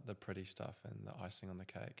all the pretty stuff and the icing on the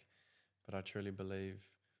cake. But I truly believe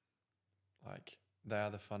like they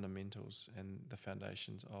are the fundamentals and the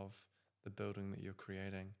foundations of the building that you're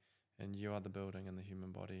creating, and you are the building in the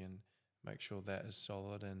human body, and make sure that is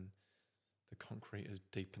solid and the concrete is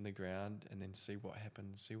deep in the ground, and then see what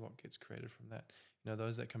happens, see what gets created from that.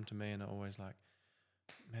 Those that come to me and are always like,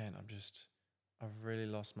 man, I've really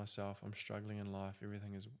lost myself. I'm struggling in life.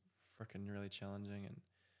 Everything is freaking really challenging and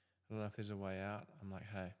I don't know if there's a way out. I'm like,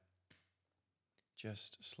 hey,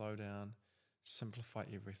 just slow down, simplify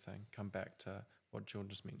everything, come back to what Jordan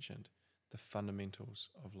just mentioned, the fundamentals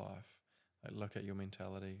of life. Like, look at your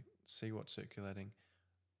mentality, see what's circulating,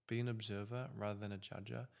 be an observer rather than a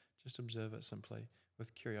judger. Just observe it simply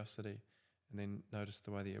with curiosity, and then notice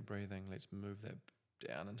the way that you're breathing. Let's move that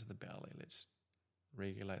down into the belly. Let's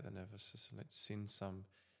regulate the nervous system. Let's send some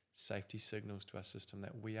safety signals to our system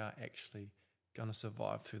that we are actually going to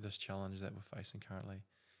survive through this challenge that we're facing currently.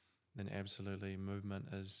 Then absolutely movement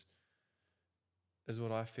is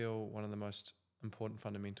what I feel one of the most important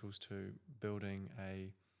fundamentals to building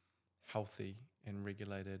a healthy and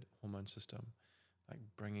regulated hormone system. Like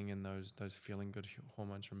bringing in those feeling good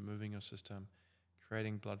hormones, removing your system,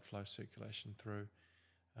 creating blood flow circulation through.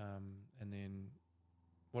 And then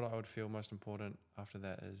what I would feel most important after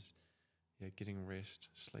that is getting rest,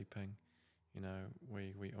 sleeping.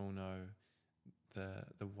 We all know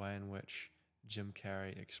the way in which Jim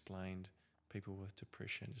Carrey explained people with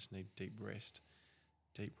depression just need deep rest.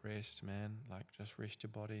 Deep rest, man. Like just rest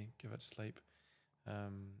your body, give it sleep.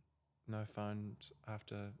 No phones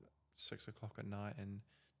after 6 o'clock at night, and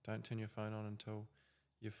don't turn your phone on until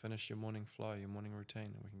you've finished your morning flow, your morning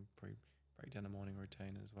routine. And we can break down the morning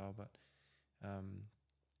routine as well. But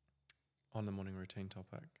on the morning routine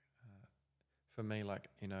topic, for me,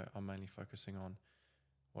 I'm mainly focusing on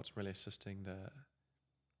what's really assisting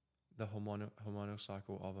the hormonal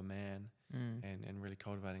cycle of a man, and really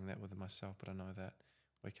cultivating that within myself. But I know that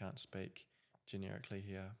we can't speak generically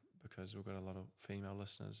here because we've got a lot of female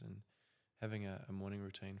listeners, and having a morning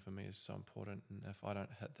routine for me is so important. And if I don't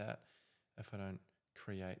hit that, if I don't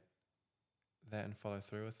create that and follow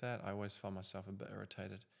through with that, I always find myself a bit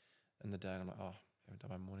irritated in the day. And I'm like, oh, I haven't done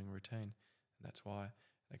my morning routine. And that's why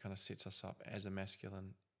it kind of sets us up as a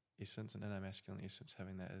masculine essence, and in our masculine essence,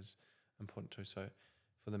 having that is important too. So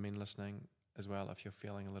for the men listening as well, if you're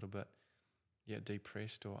feeling a little bit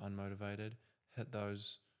depressed or unmotivated, hit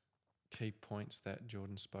those key points that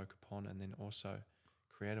Jordan spoke upon, and then also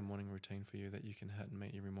create a morning routine for you that you can hit and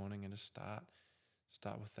meet every morning, and just start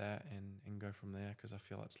with that and go from there, because I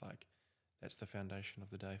feel it's like that's the foundation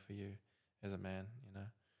of the day for you as a man,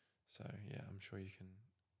 So yeah, I'm sure you can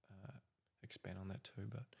expand on that too,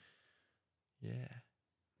 but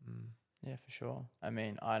Yeah, for sure. I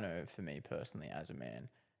mean, I know for me personally as a man,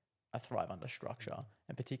 I thrive under structure,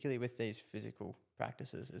 and particularly with these physical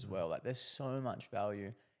practices as well. Like there's so much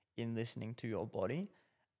value in listening to your body,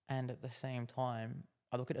 and at the same time,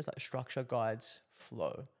 I look at it as like structure guides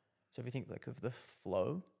flow. So if you think like of the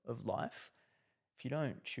flow of life, if you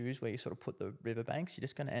don't choose where you sort of put the riverbanks, you're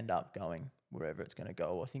just going to end up going wherever it's going to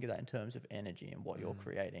go. Or think of that in terms of energy and what you're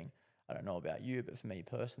creating. I don't know about you, but for me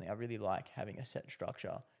personally, I really like having a set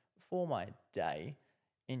structure for my day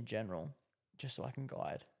in general, just so I can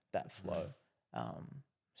guide that flow.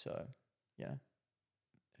 So,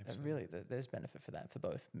 really, there's benefit for that for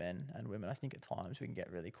both men and women. I think at times we can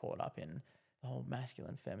get really caught up in the whole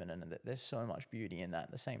masculine, feminine, and there's so much beauty in that.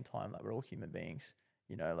 At the same time, like we're all human beings,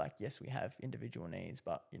 yes, we have individual needs,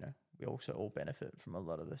 but, we also all benefit from a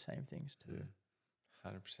lot of the same things too.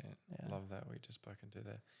 100%. Love that we just spoken to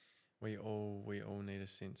that. We all need a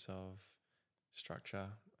sense of structure,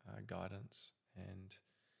 guidance, and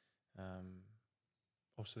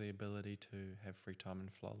also the ability to have free time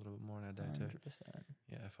and flow a little bit more in our day 100%. too.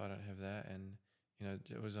 Yeah, if I don't have that, and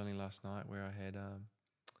it was only last night where I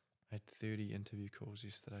had 30 interview calls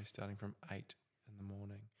yesterday, starting from 8 in the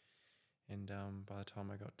morning, and by the time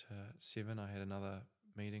I got to 7, I had another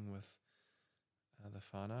meeting with the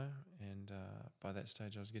whānau, and by that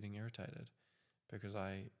stage I was getting irritated because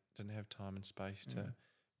I didn't have time and space to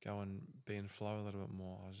go and be in flow a little bit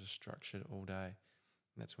more. I was just structured all day.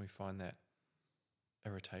 And that's when we find that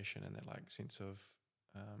irritation and that like sense of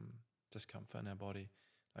discomfort in our body.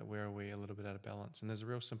 Like, where are we a little bit out of balance? And there's a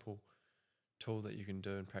real simple tool that you can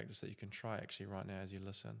do and practice that you can try actually right now as you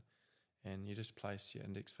listen. And you just place your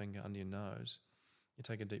index finger under your nose. You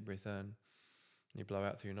take a deep breath in and you blow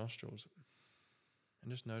out through your nostrils.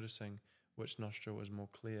 And just noticing which nostril is more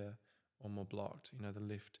clear or more blocked. You know, the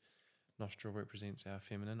left nostril represents our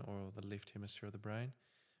feminine, or the left hemisphere of the brain,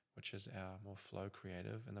 which is our more flow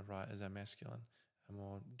creative, and the right is our masculine, a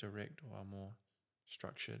more direct or a more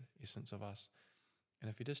structured essence of us. And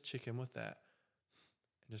if you just check in with that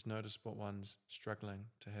and just notice what one's struggling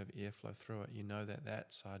to have airflow through it, you know that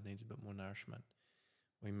that side needs a bit more nourishment.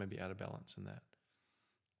 We may be out of balance in that.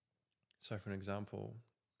 So for an example,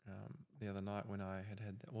 the other night when I had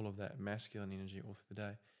all of that masculine energy all through the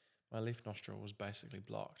day, my left nostril was basically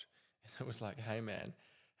blocked. And it was like, hey man,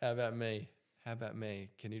 how about me? How about me?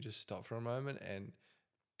 Can you just stop for a moment and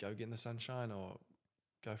go get in the sunshine, or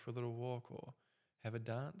go for a little walk, or have a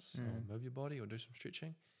dance, or move your body, or do some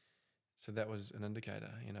stretching? So that was an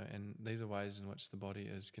indicator, you know, and these are ways in which the body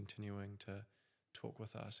is continuing to talk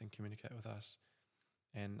with us and communicate with us.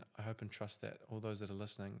 And I hope and trust that all those that are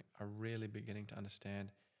listening are really beginning to understand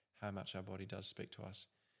how much our body does speak to us.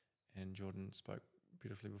 And Jordan spoke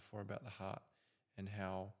beautifully before about the heart, and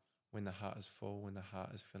how when the heart is full, when the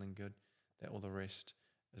heart is feeling good, that all the rest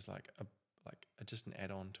is just an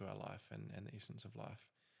add-on to our life and the essence of life.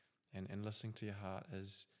 And listening to your heart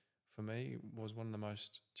for me, was one of the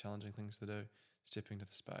most challenging things to do, stepping into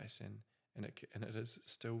the space. And it is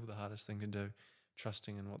still the hardest thing to do,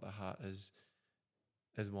 trusting in what the heart is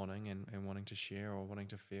wanting and wanting to share, or wanting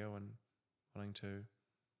to feel, and wanting to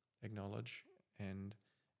acknowledge, and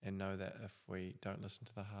know that if we don't listen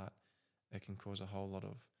to the heart, it can cause a whole lot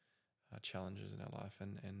of challenges in our life,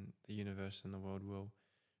 and the universe and the world will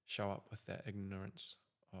show up with that ignorance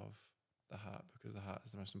of the heart, because the heart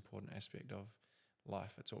is the most important aspect of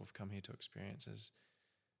life. It's what we've come here to experience, is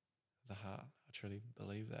the heart. I truly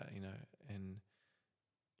believe that, you know. And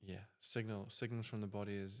yeah, signals from the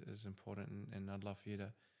body is important, and I'd love for you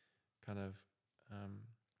to kind of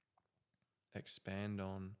expand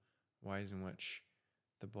on ways in which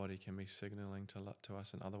the body can be signaling to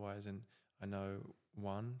us in other ways. And I know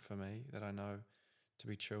one for me that I know to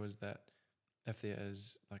be true is that if there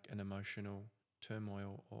is like an emotional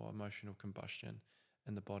turmoil or emotional combustion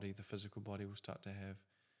in the body, the physical body will start to have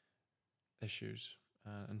issues,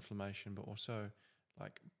 inflammation, but also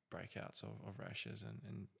like breakouts of rashes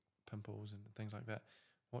and pimples and things like that.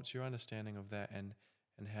 What's your understanding of that, and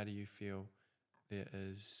how do you feel there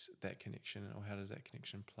is that connection, or how does that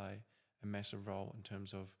connection play a massive role in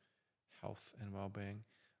terms of health and well-being,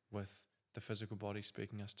 with the physical body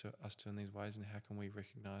speaking us to in these ways? And how can we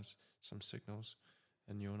recognize some signals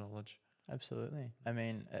in your knowledge? Absolutely. I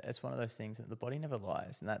mean, it's one of those things that the body never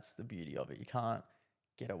lies, and that's the beauty of it. You can't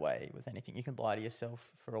get away with anything. You can lie to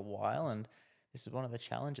yourself for a while, and this is one of the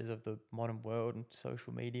challenges of the modern world and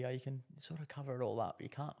social media. You can sort of cover it all up. You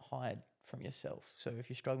can't hide from yourself. So if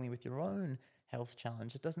you're struggling with your own health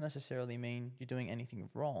challenge, it doesn't necessarily mean you're doing anything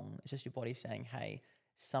wrong. It's just your body saying, hey,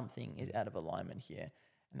 something is out of alignment here.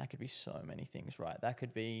 And that could be so many things, right? That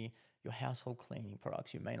could be your household cleaning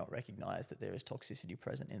products. You may not recognize that there is toxicity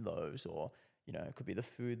present in those, or, you know, it could be the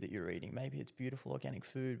food that you're eating. Maybe it's beautiful organic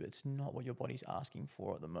food, but it's not what your body's asking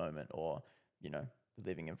for at the moment, or, you know, the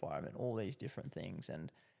living environment, all these different things.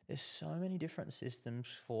 And there's so many different systems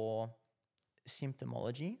for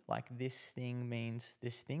symptomology. Like, this thing means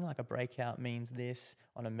this thing, like a breakout means this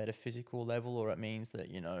on a metaphysical level, or it means that,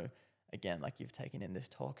 you know, again, like you've taken in this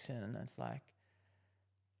toxin, and it's like,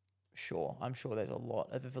 sure, I'm sure there's a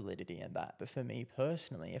lot of validity in that. But for me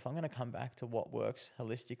personally, if I'm going to come back to what works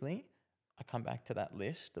holistically, I come back to that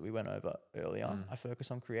list that we went over earlier. I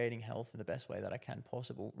focus on creating health in the best way that I can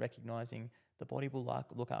possible, recognizing the body will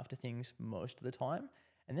look after things most of the time.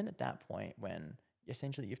 And then at that point, when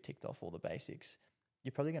essentially you've ticked off all the basics,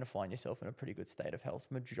 you're probably going to find yourself in a pretty good state of health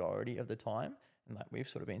majority of the time. And like we've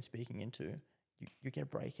sort of been speaking into, you get a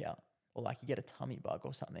breakout, or like you get a tummy bug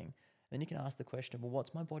or something. Then you can ask the question, well,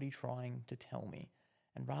 what's my body trying to tell me?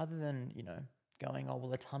 And rather than, you know, going, oh,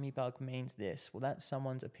 well, a tummy bug means this, well, that's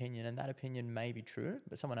someone's opinion, and that opinion may be true,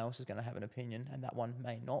 but someone else is going to have an opinion, and that one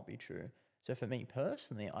may not be true. So for me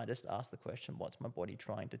personally, I just ask the question, what's my body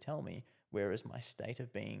trying to tell me? Where is my state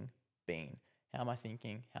of being been? How am I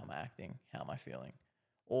thinking? How am I acting? How am I feeling?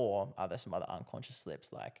 Or are there some other unconscious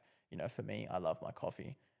slips? Like, you know, for me, I love my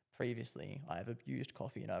coffee. Previously, I have abused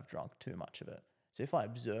coffee and I've drunk too much of it. So if I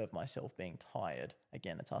observe myself being tired,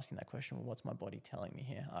 again, it's asking that question, well, what's my body telling me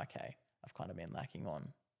here? Okay, I've kind of been lacking on,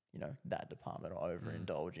 that department or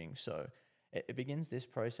overindulging. So it begins this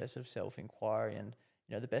process of self-inquiry. And,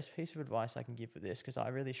 the best piece of advice I can give for this, because I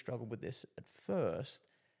really struggled with this at first,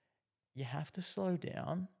 you have to slow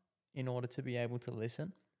down in order to be able to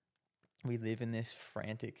listen. We live in this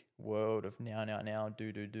frantic world of now,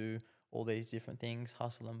 do, all these different things,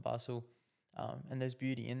 hustle and bustle. And there's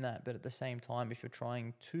beauty in that. But at the same time, if you're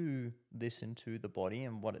trying to listen to the body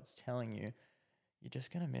and what it's telling you, you're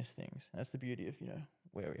just going to miss things. That's the beauty of,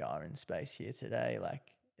 where we are in space here today.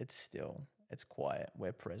 Like, it's quiet.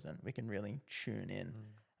 We're present. We can really tune in.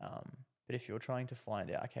 But if you're trying to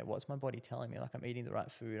find out, okay, what's my body telling me? Like, I'm eating the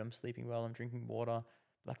right food, I'm sleeping well, I'm drinking water,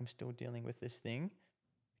 like I'm still dealing with this thing,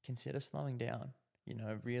 consider slowing down.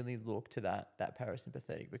 Really look to that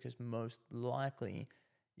parasympathetic, because most likely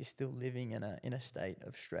you're still living in a state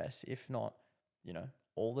of stress, if not,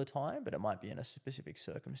 all the time, but it might be in a specific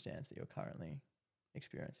circumstance that you're currently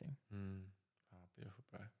experiencing. Oh, beautiful,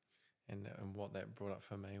 bro. And what that brought up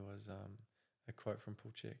for me was a quote from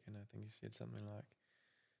Paul Chek, and I think he said something like,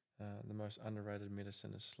 the most underrated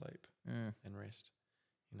medicine is sleep and rest.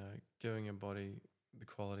 Giving your body the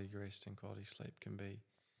quality rest and quality sleep can be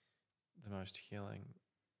the most healing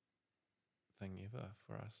thing ever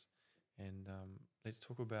for us. And let's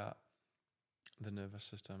talk about the nervous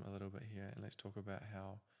system a little bit here, and let's talk about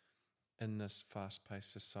how in this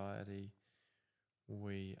fast-paced society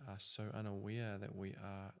we are so unaware that we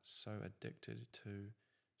are so addicted to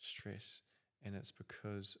stress, and it's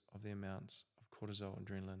because of the amounts of cortisol and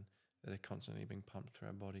adrenaline that are constantly being pumped through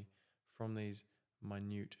our body from these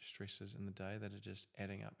minute stresses in the day that are just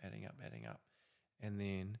adding up. And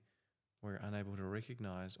then we're unable to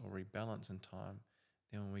recognize or rebalance in time.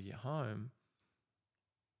 Then when we get home,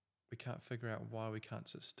 we can't figure out why we can't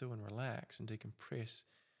sit still and relax and decompress.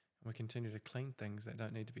 And we continue to clean things that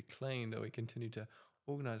don't need to be cleaned, or we continue to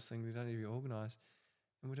organize things that don't need to be organized.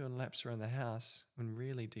 And we're doing laps around the house when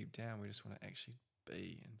really deep down we just want to actually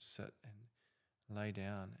be and sit and lay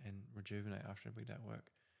down and rejuvenate after a big day at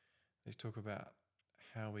work. Let's talk about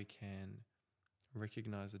how we can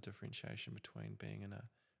recognize the differentiation between being in a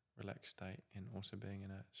relaxed state and also being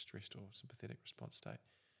in a stressed or sympathetic response state.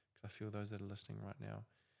 Because I feel those that are listening right now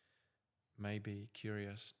may be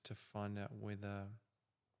curious to find out whether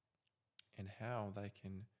and how they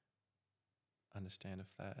can understand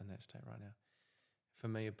if they're in that state right now. For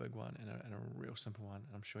me, a big one and a real simple one,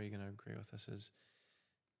 and I'm sure you're going to agree with this, is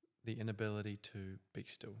the inability to be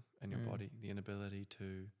still in your body, the inability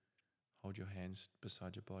to hold your hands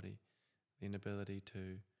beside your body, the inability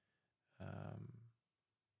to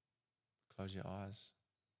close your eyes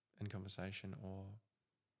in conversation, or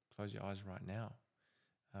close your eyes right now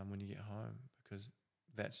when you get home, because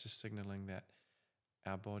that's just signaling that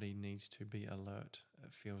our body needs to be alert.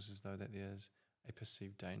 It feels as though that there's a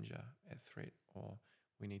perceived danger, a threat, or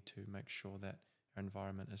we need to make sure that our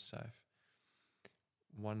environment is safe.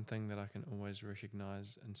 One thing that I can always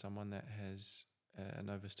recognize in someone that has an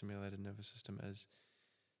overstimulated nervous system is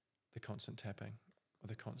the constant tapping or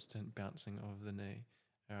the constant bouncing of the knee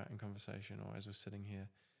in conversation, or as we're sitting here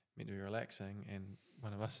meant to be relaxing and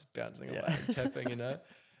one of us is bouncing away and tapping, and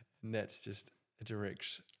that's just a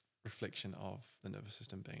direct reflection of the nervous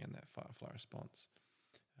system being in that fight or flight response.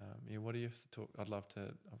 What do you talk? I'd love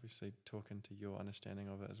to obviously talk into your understanding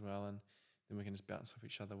of it as well, and then we can just bounce off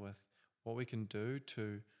each other with what we can do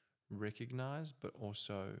to recognize, but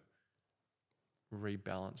also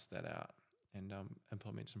rebalance that out and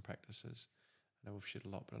implement some practices. I know we've shared a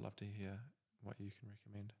lot, but I'd love to hear what you can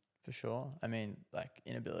recommend. For sure. I mean, like,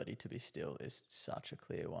 inability to be still is such a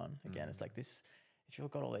clear one. Again, it's like this, if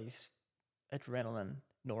you've got all these adrenaline,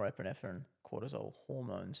 norepinephrine, cortisol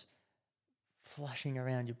hormones flushing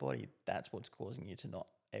around your body, that's what's causing you to not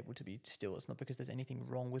able to be still. It's not because there's anything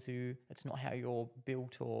wrong with you. It's not how you're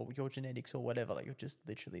built or your genetics or whatever. Like, you're just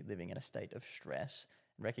literally living in a state of stress,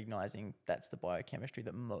 and recognizing that's the biochemistry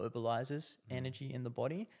that mobilizes energy in the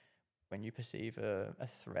body. When you perceive a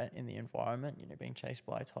threat in the environment, being chased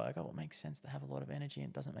by a tiger, well, it makes sense to have a lot of energy and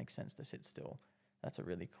it doesn't make sense to sit still. That's a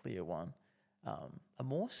really clear one. A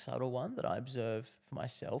more subtle one that I observe for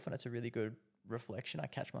myself, and it's a really good reflection, I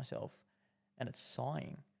catch myself, and it's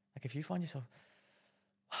sighing. Like, if you find yourself...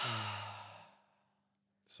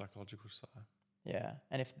 Psychological sigh. Yeah,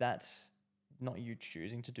 and if that's not you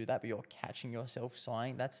choosing to do that, but you're catching yourself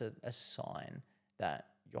sighing, that's a sign that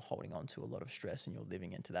you're holding on to a lot of stress and you're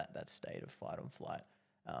living into that state of fight or flight.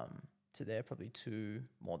 So there are probably two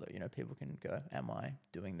more that, people can go, am I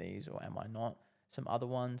doing these or am I not? Some other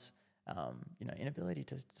ones, inability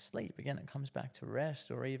to sleep. Again, it comes back to rest,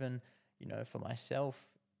 or even, for myself,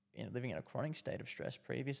 living in a chronic state of stress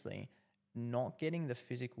previously, not getting the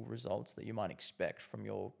physical results that you might expect from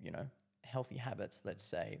your, healthy habits. Let's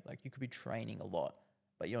say, like, you could be training a lot,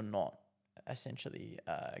 but you're not essentially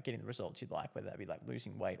getting the results you'd like, whether that be like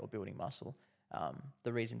losing weight or building muscle.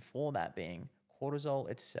 The reason for that being cortisol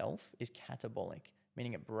itself is catabolic,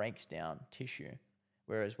 meaning it breaks down tissue.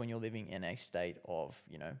 Whereas when you're living in a state of,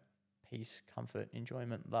 peace, comfort,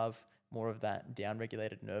 enjoyment, love, more of that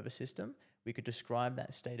down-regulated nervous system, we could describe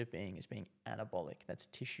that state of being as being anabolic. That's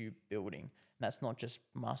tissue building. And that's not just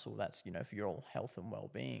muscle. That's, for your all health and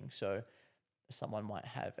well-being. So someone might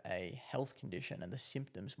have a health condition and the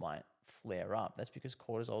symptoms might flare up. That's because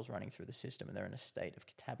cortisol is running through the system and they're in a state of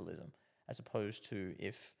catabolism, as opposed to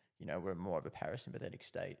if, we're more of a parasympathetic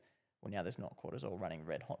state. Well, now there's not cortisol running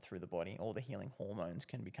red hot through the body. All the healing hormones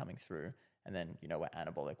can be coming through. And then, we're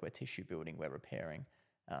anabolic, we're tissue building, we're repairing.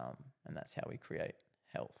 And that's how we create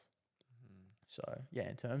health. So yeah,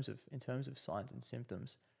 in terms of signs and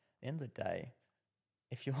symptoms, at the end of the day,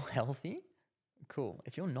 if you're healthy, cool.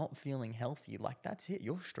 If you're not feeling healthy, like, that's it.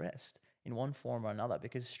 You're stressed in one form or another,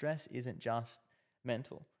 because stress isn't just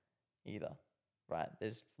mental either, right?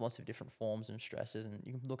 There's lots of different forms and stresses, and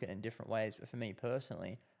you can look at it in different ways. But for me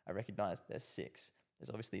personally, I recognize there's 6.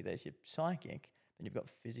 There's your psychic, then you've got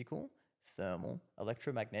physical, thermal,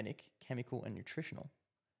 electromagnetic, chemical, and nutritional.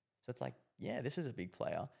 So it's like, yeah, this is a big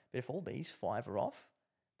player. But if all these 5 are off,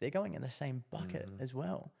 they're going in the same bucket as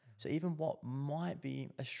well. So even what might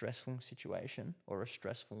be a stressful situation or a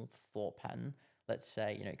stressful thought pattern, let's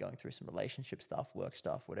say, going through some relationship stuff, work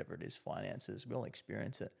stuff, whatever it is, finances, we all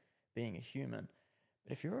experience it being a human.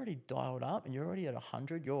 But if you're already dialed up and you're already at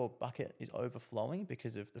 100, your bucket is overflowing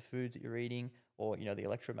because of the foods that you're eating, or, the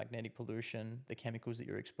electromagnetic pollution, the chemicals that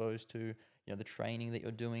you're exposed to, the training that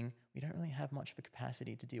you're doing. We don't really have much of a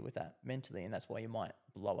capacity to deal with that mentally, and that's why you might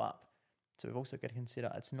blow up. So we've also got to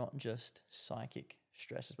consider it's not just psychic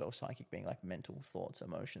stress as well, psychic being like mental thoughts,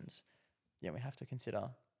 emotions. We have to consider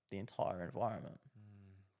the entire environment.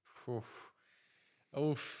 Oof,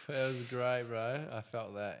 that was great, bro. I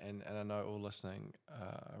felt that, and I know all listening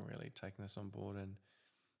are really taking this on board, and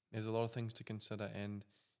there's a lot of things to consider. And,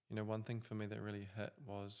 one thing for me that really hit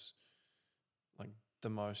was, like, the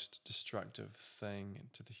most destructive thing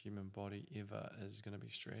to the human body ever is going to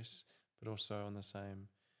be stress, but also in the same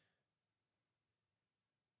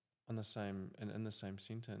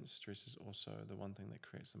sentence, stress is also the one thing that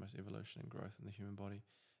creates the most evolution and growth in the human body.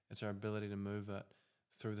 It's our ability to move it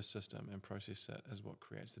through the system and process it is what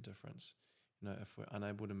creates the difference. If we're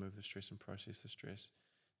unable to move the stress and process the stress,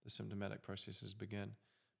 the symptomatic processes begin.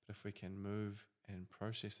 But if we can move and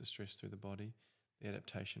process the stress through the body, the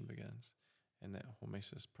adaptation begins and that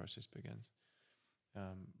hormesis process begins.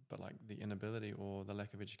 But like the inability or the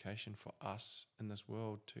lack of education for us in this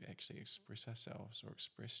world to actually express ourselves or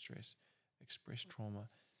express stress, express trauma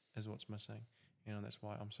is what's missing. That's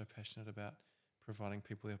why I'm so passionate about providing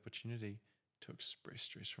people the opportunity to express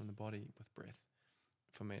stress from the body with breath.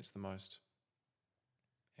 For me, it's the most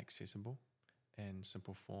accessible and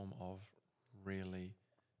simple form of really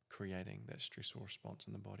creating that stressful response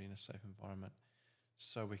in the body in a safe environment,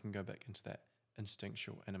 so we can go back into that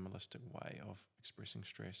instinctual, animalistic way of expressing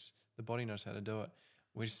stress. The body knows how to do it.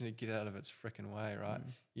 We just need to get out of its freaking way, right?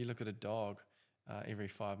 You look at a dog, every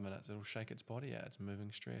 5 minutes, it'll shake its body out. It's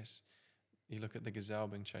moving stress. You look at the gazelle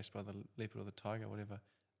being chased by the leopard or the tiger, whatever.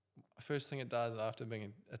 First thing it does after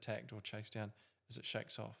being attacked or chased down is it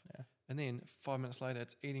shakes off. Yeah. And then 5 minutes later,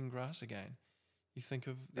 it's eating grass again. You think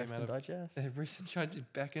of the Rest amount and of digest. rest and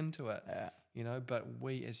digest back into it. Yeah. But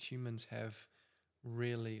we as humans have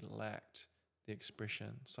really lacked the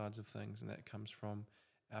expression sides of things, and that comes from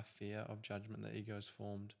our fear of judgment. The ego is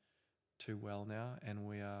formed too well now, and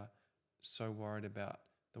we are so worried about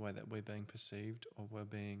the way that we're being perceived or we're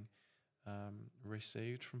being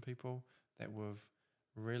received from people that we've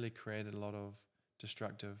really created a lot of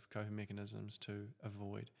destructive coping mechanisms to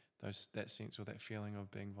avoid that sense or that feeling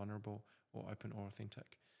of being vulnerable or open or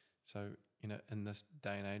authentic. So, in this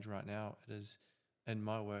day and age right now, it is in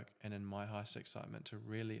my work and in my highest excitement to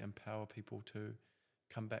really empower people to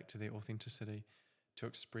come back to their authenticity, to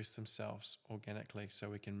express themselves organically so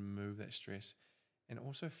we can move that stress and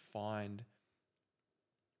also find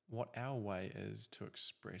what our way is to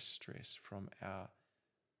express stress from our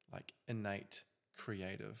innate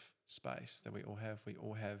creative space that we all have. We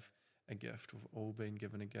all have a gift. We've all been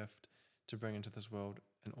given a gift to bring into this world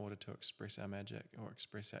in order to express our magic or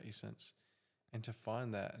express our essence, and to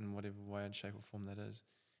find that in whatever way and shape or form that is.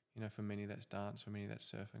 For many that's dance, for many that's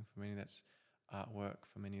surfing, for many that's artwork,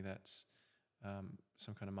 for many that's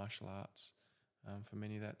some kind of martial arts, For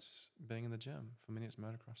many, that's being in the gym. For many, it's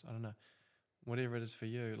motocross. I don't know. Whatever it is for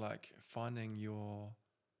you, like finding your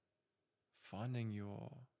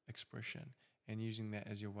expression and using that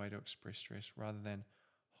as your way to express stress rather than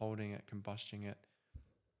holding it, combusting it,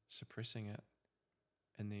 suppressing it,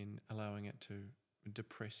 and then allowing it to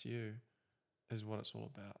depress you is what it's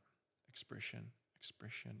all about. Expression.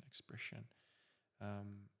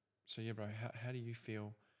 So yeah, bro, how do you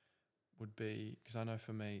feel would be, because I know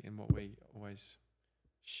for me, and what we always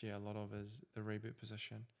share a lot of is the reboot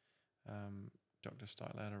position. Dr.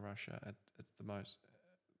 Steitler out of Russia, it's the most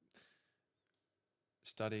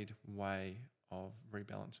studied way of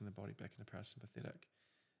rebalancing the body back into parasympathetic.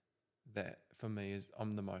 That for me is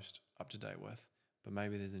I'm the most up to date with, but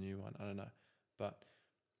maybe there's a new one, I don't know. But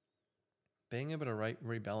being able to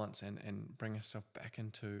rebalance and bring ourselves back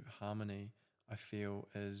into harmony, I feel,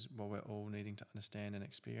 is what we're all needing to understand and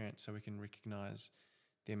experience, so we can recognize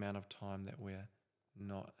the amount of time that we're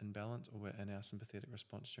not in balance or we're in our sympathetic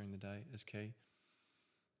response during the day is key.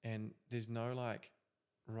 And there's no like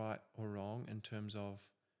right or wrong in terms of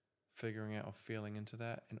figuring out or feeling into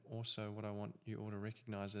that. And also what I want you all to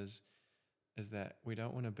recognize is that we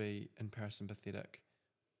don't want to be in parasympathetic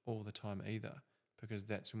all the time either, because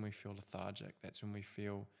that's when we feel lethargic. That's when we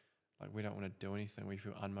feel like we don't want to do anything. We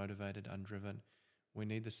feel unmotivated, undriven. We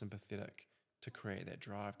need the sympathetic to create that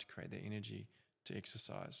drive, to create that energy, to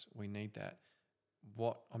exercise. We need that.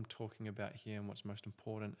 What I'm talking about here and what's most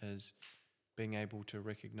important is being able to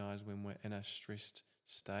recognize when we're in a stressed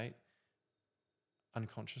state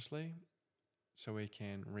unconsciously, so we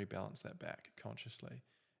can rebalance that back consciously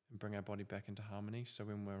and bring our body back into harmony. So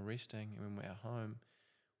when we're resting and when we're at home,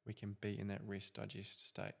 we can be in that rest digest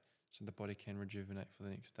state so the body can rejuvenate for the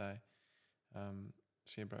next day.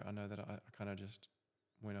 So yeah, bro, I know that I kind of just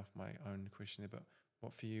went off my own question there, but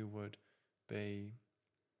what for you would be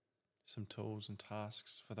some tools and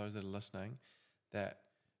tasks for those that are listening that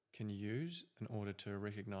can use in order to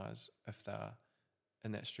recognize if they're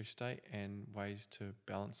in that stress state and ways to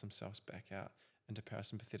balance themselves back out into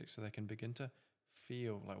parasympathetic so they can begin to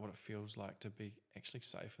feel like what it feels like to be actually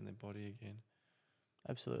safe in their body again?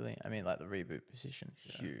 Absolutely. I mean, like the reboot position,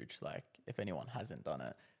 huge. Like if anyone hasn't done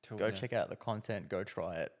it, Totally. go check out the content, go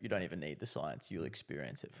try it. You don't even need the science. You'll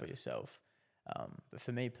experience it for yourself. But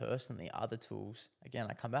for me personally, other tools, again,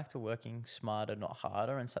 I come back to working smarter, not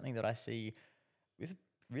harder. And something that I see with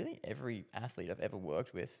really every athlete I've ever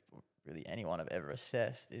worked with, really anyone I've ever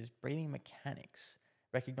assessed, is breathing mechanics.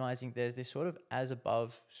 Recognizing there's this sort of as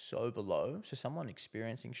above, so below. So someone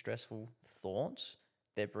experiencing stressful thoughts,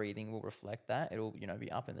 their breathing will reflect that. It'll,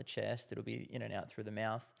 be up in the chest. It'll be in and out through the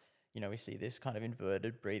mouth. We see this kind of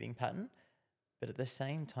inverted breathing pattern. But at the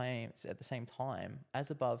same time, as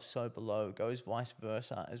above, so below goes vice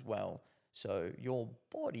versa as well. So your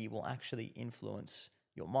body will actually influence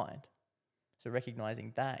your mind. So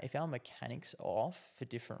recognizing that if our mechanics are off for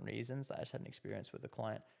different reasons, I just had an experience with a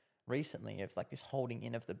client recently of like this holding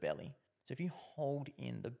in of the belly. So if you hold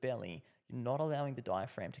in the belly, you're not allowing the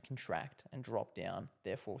diaphragm to contract and drop down,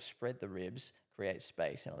 therefore spread the ribs, create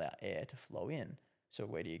space and allow air to flow in. So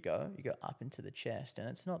where do you go? You go up into the chest. And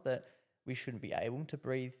it's not that we shouldn't be able to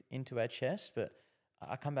breathe into our chest, but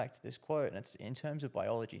I come back to this quote, and it's in terms of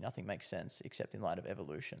biology, nothing makes sense except in light of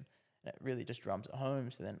evolution. And it really just drums it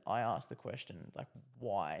home. So then I ask the question, like,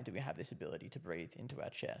 why do we have this ability to breathe into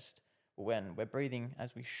our chest? Well, when we're breathing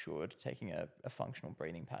as we should, taking a functional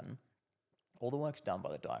breathing pattern, all the work's done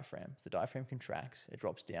by the diaphragm. So the diaphragm contracts, it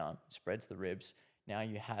drops down, spreads the ribs. Now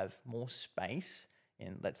you have more space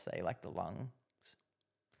in, let's say, like the lungs.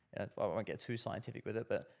 I won't get too scientific with it,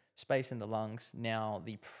 but space in the lungs. Now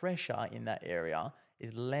the pressure in that area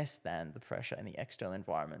is less than the pressure in the external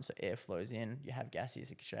environment. So air flows in, you have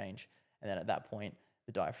gaseous exchange. And then at that point,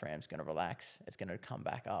 the diaphragm's going to relax. It's going to come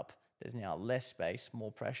back up. There's now less space,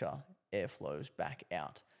 more pressure, air flows back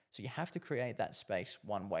out. So you have to create that space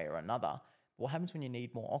one way or another. What happens when you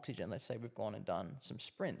need more oxygen? Let's say we've gone and done some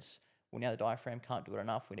sprints. Well, now the diaphragm can't do it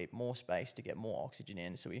enough. We need more space to get more oxygen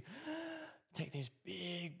in. So we take these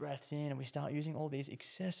big breaths in and we start using all these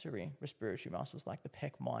accessory respiratory muscles like the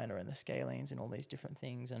pec minor and the scalenes and all these different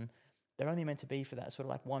things. And they're only meant to be for that sort of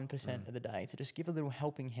like 1% of the day, to just give a little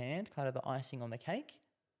helping hand, kind of the icing on the cake,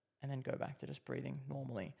 and then go back to just breathing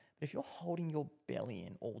normally. But if you're holding your belly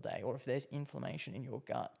in all day, or if there's inflammation in your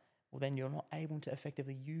gut, well, then you're not able to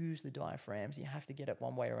effectively use the diaphragm. So you have to get it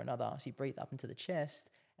one way or another. So you breathe up into the chest,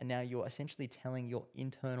 and now you're essentially telling your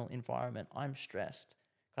internal environment, I'm stressed.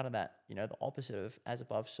 Kind of that, the opposite of as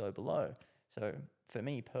above, so below. So for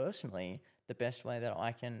me personally, the best way that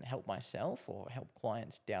I can help myself or help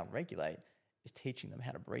clients down regulate is teaching them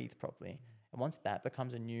how to breathe properly. And once that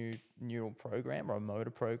becomes a new neural program or a motor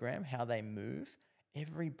program, how they move,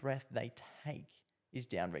 every breath they take is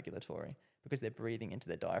down regulatory because they're breathing into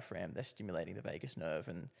their diaphragm, they're stimulating the vagus nerve,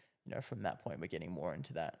 and from that point we're getting more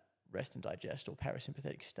into that rest and digest or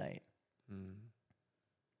parasympathetic state.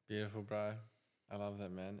 Beautiful, bro. I love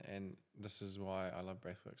that, man. And this is why I love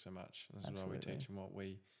breathwork so much. This is why we teach and what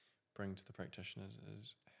we bring to the practitioners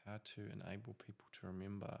is how to enable people to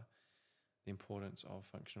remember the importance of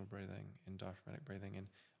functional breathing and diaphragmatic breathing. And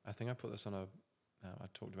I think I put this on I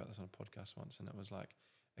talked about this on a podcast once, and it was like,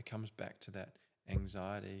 it comes back to that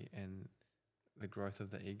anxiety and the growth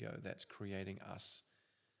of the ego that's creating us,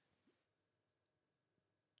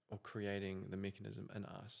 or creating the mechanism in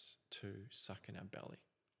us to suck in our belly,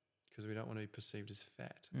 because we don't want to be perceived as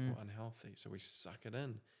fat or unhealthy. So we suck it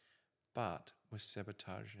in, but we're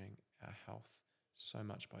sabotaging our health so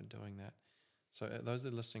much by doing that. So those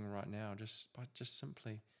that are listening right now, just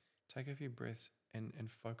simply take a few breaths and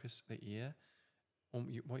focus the ear.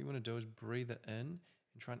 What you want to do is breathe it in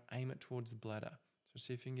and try and aim it towards the bladder. So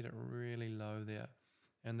see if you can get it really low there.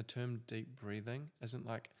 And the term deep breathing isn't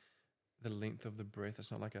like the length of the breath.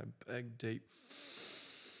 It's not like a big, deep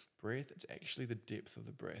breath. It's actually the depth of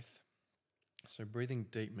the breath. So breathing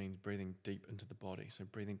deep means breathing deep into the body. So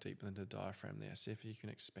breathing deep into the diaphragm there. See if you can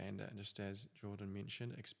expand it. And just as Jordan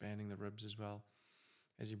mentioned, expanding the ribs as well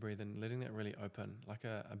as you breathe in, letting that really open like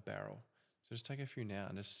a barrel. So just take a few now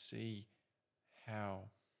and just see how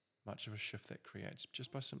much of a shift that creates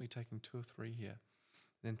just by simply taking 2 or 3 here.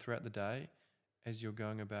 Then throughout the day, as you're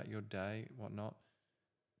going about your day, whatnot,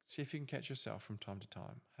 see if you can catch yourself from time to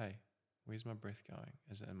time. Hey, where's my breath going?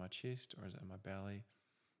 Is it in my chest or is it in my belly?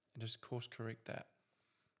 And just course correct that.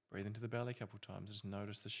 Breathe into the belly a couple of times. Just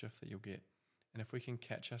notice the shift that you'll get. And if we can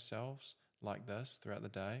catch ourselves like this throughout the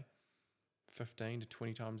day, 15 to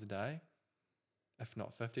 20 times a day, if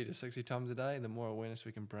not 50 to 60 times a day, the more awareness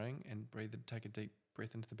we can bring and take a deep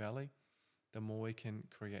breath into the belly, the more we can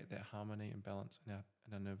create that harmony and balance in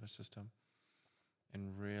our nervous system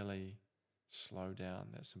and really slow down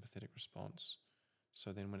that sympathetic response.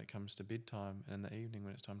 So then when it comes to bedtime and in the evening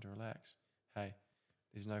when it's time to relax, hey,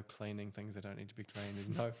 there's no cleaning things that don't need to be cleaned.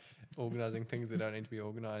 There's no organizing things that don't need to be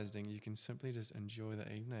organized. And you can simply just enjoy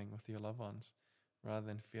the evening with your loved ones rather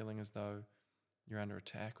than feeling as though you're under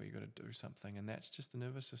attack or you've got to do something. And that's just the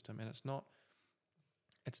nervous system. And it's not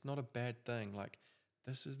a bad thing. Like,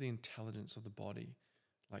 this is the intelligence of the body.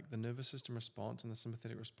 Like, the nervous system response and the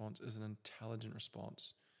sympathetic response is an intelligent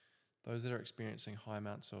response. Those that are experiencing high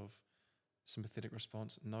amounts of sympathetic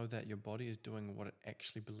response know that your body is doing what it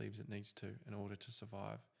actually believes it needs to in order to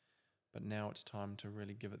survive. But now it's time to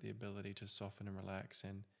really give it the ability to soften and relax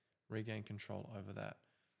and regain control over that.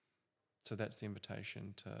 So that's the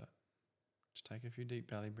invitation to take a few deep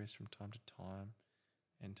belly breaths from time to time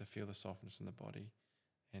and to feel the softness in the body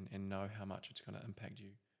and know how much it's going to impact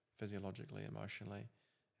you physiologically, emotionally,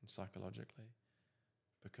 and psychologically,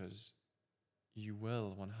 because you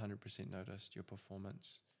will 100% notice your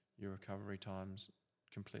performance, your recovery times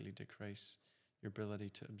completely decrease, your ability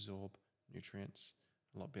to absorb nutrients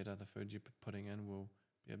a lot better. The food you're putting in will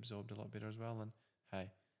be absorbed a lot better as well. And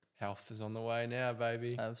hey, health is on the way now,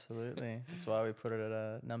 baby. Absolutely. That's why we put it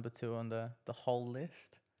at number 2 on the whole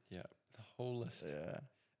list. Yeah, the whole list. Yeah.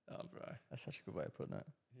 Oh, bro. That's such a good way of putting it.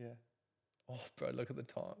 Yeah. Oh, bro, look at the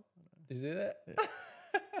time. Did you see that? Yeah.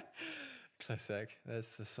 Classic.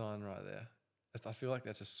 That's the sign right there. I feel like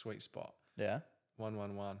that's a sweet spot. Yeah.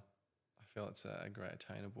 111. I feel it's a great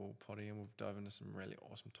attainable potty, and we've dove into some really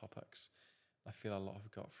awesome topics. I feel a lot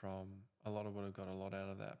of what I've got a lot out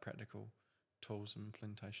of that, practical tools and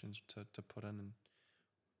implementations to put in. And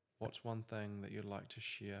what's one thing that you'd like to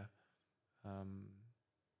share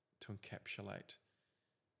to encapsulate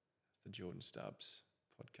the Jordan Stubbs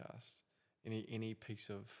podcast? Any piece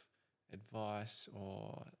of advice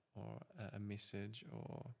or a message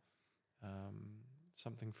or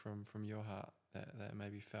something from your heart that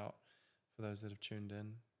maybe felt for those that have tuned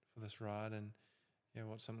in for this ride? And yeah,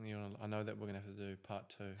 what's something I know that we're gonna have to do part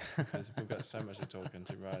 2 because we've got so much to talk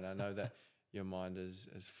into, right? And I know that your mind is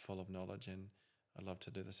full of knowledge, and I'd love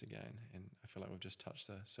to do this again. And I feel like we've just touched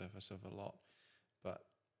the surface of a lot, but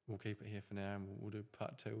we'll keep it here for now, and we'll do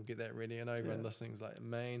part 2. We'll get that ready. I know everyone listening's like,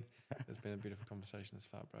 man, it's been a beautiful conversation this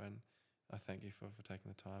far, bro. And I thank you for taking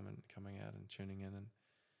the time and coming out and tuning in. And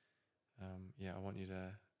I want you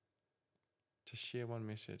to share one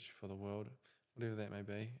message for the world, whatever that may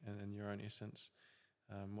be, and in your own essence.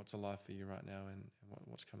 What's alive for you right now, and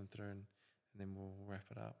what's coming through, and then we'll wrap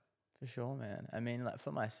it up. For sure, man. I mean, like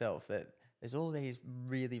for myself, that there's all these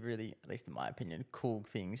really, really, at least in my opinion, cool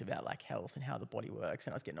things about like health and how the body works.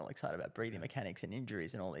 And I was getting all excited about breathing mechanics and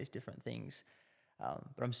injuries and all these different things.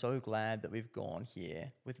 But I'm so glad that we've gone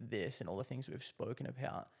here with this and all the things we've spoken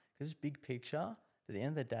about, because it's big picture. At the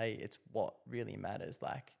end of the day, it's what really matters.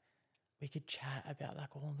 Like we could chat about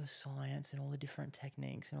like all the science and all the different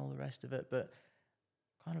techniques and all the rest of it, but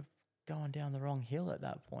kind of going down the wrong hill at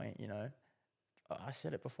that point, you know. I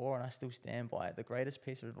said it before and I still stand by it. The greatest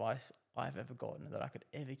piece of advice I've ever gotten that I could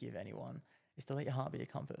ever give anyone is to let your heart be a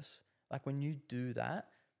compass. Like when you do that,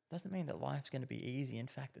 doesn't mean that life's going to be easy. In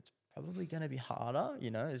fact, it's probably going to be harder,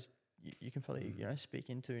 you know, as you can probably, you know, speak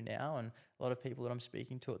into now. And a lot of people that I'm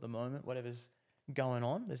speaking to at the moment, whatever's going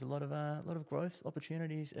on, there's a lot of growth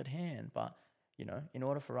opportunities at hand. But, you know, in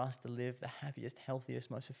order for us to live the happiest,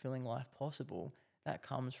 healthiest, most fulfilling life possible, that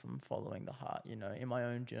comes from following the heart. You know, in my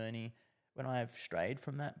own journey, when I've strayed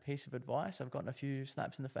from that piece of advice, I've gotten a few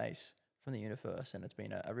slaps in the face from the universe, and it's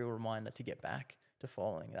been a real reminder to get back to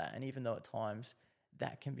following that. And even though at times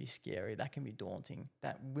that can be scary, that can be daunting,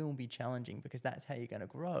 that will be challenging, because that's how you're going to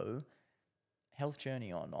grow, health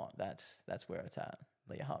journey or not, that's where it's at.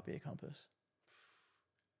 Let your heart be a compass.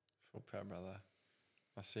 Full power, brother.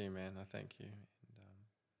 I see you, man. I thank you. And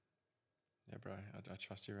yeah, bro, I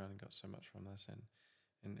trust you around and got so much from this.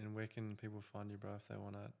 And where can people find you, bro, if they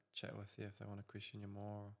want to chat with you, if they want to question you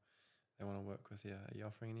more, or they want to work with you? Are you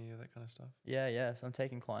offering any of that kind of stuff? Yeah. So I'm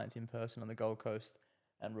taking clients in person on the Gold Coast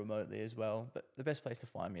and remotely as well. But the best place to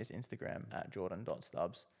find me is Instagram at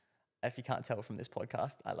jordan.stubbs. If you can't tell from this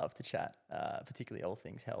podcast, I love to chat, particularly all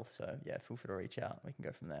things health. So yeah, feel free to reach out. We can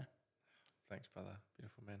go from there. Thanks, brother.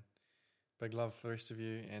 Beautiful, man. Big love for the rest of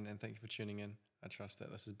you, and thank you for tuning in. I trust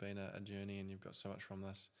that this has been a journey and you've got so much from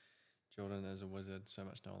this. Jordan is a wizard, so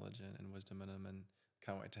much knowledge and wisdom in him, and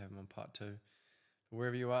can't wait to have him on part 2. But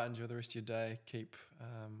wherever you are, enjoy the rest of your day. Keep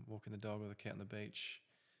walking the dog or the cat on the beach.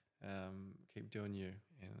 Keep doing you.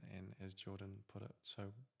 And as Jordan put it so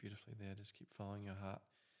beautifully there, just keep following your heart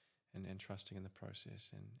and trusting in the process,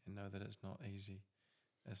 and know that it's not easy.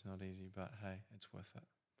 It's not easy, but hey, it's worth it.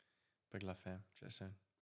 Big love, fam. Chat soon.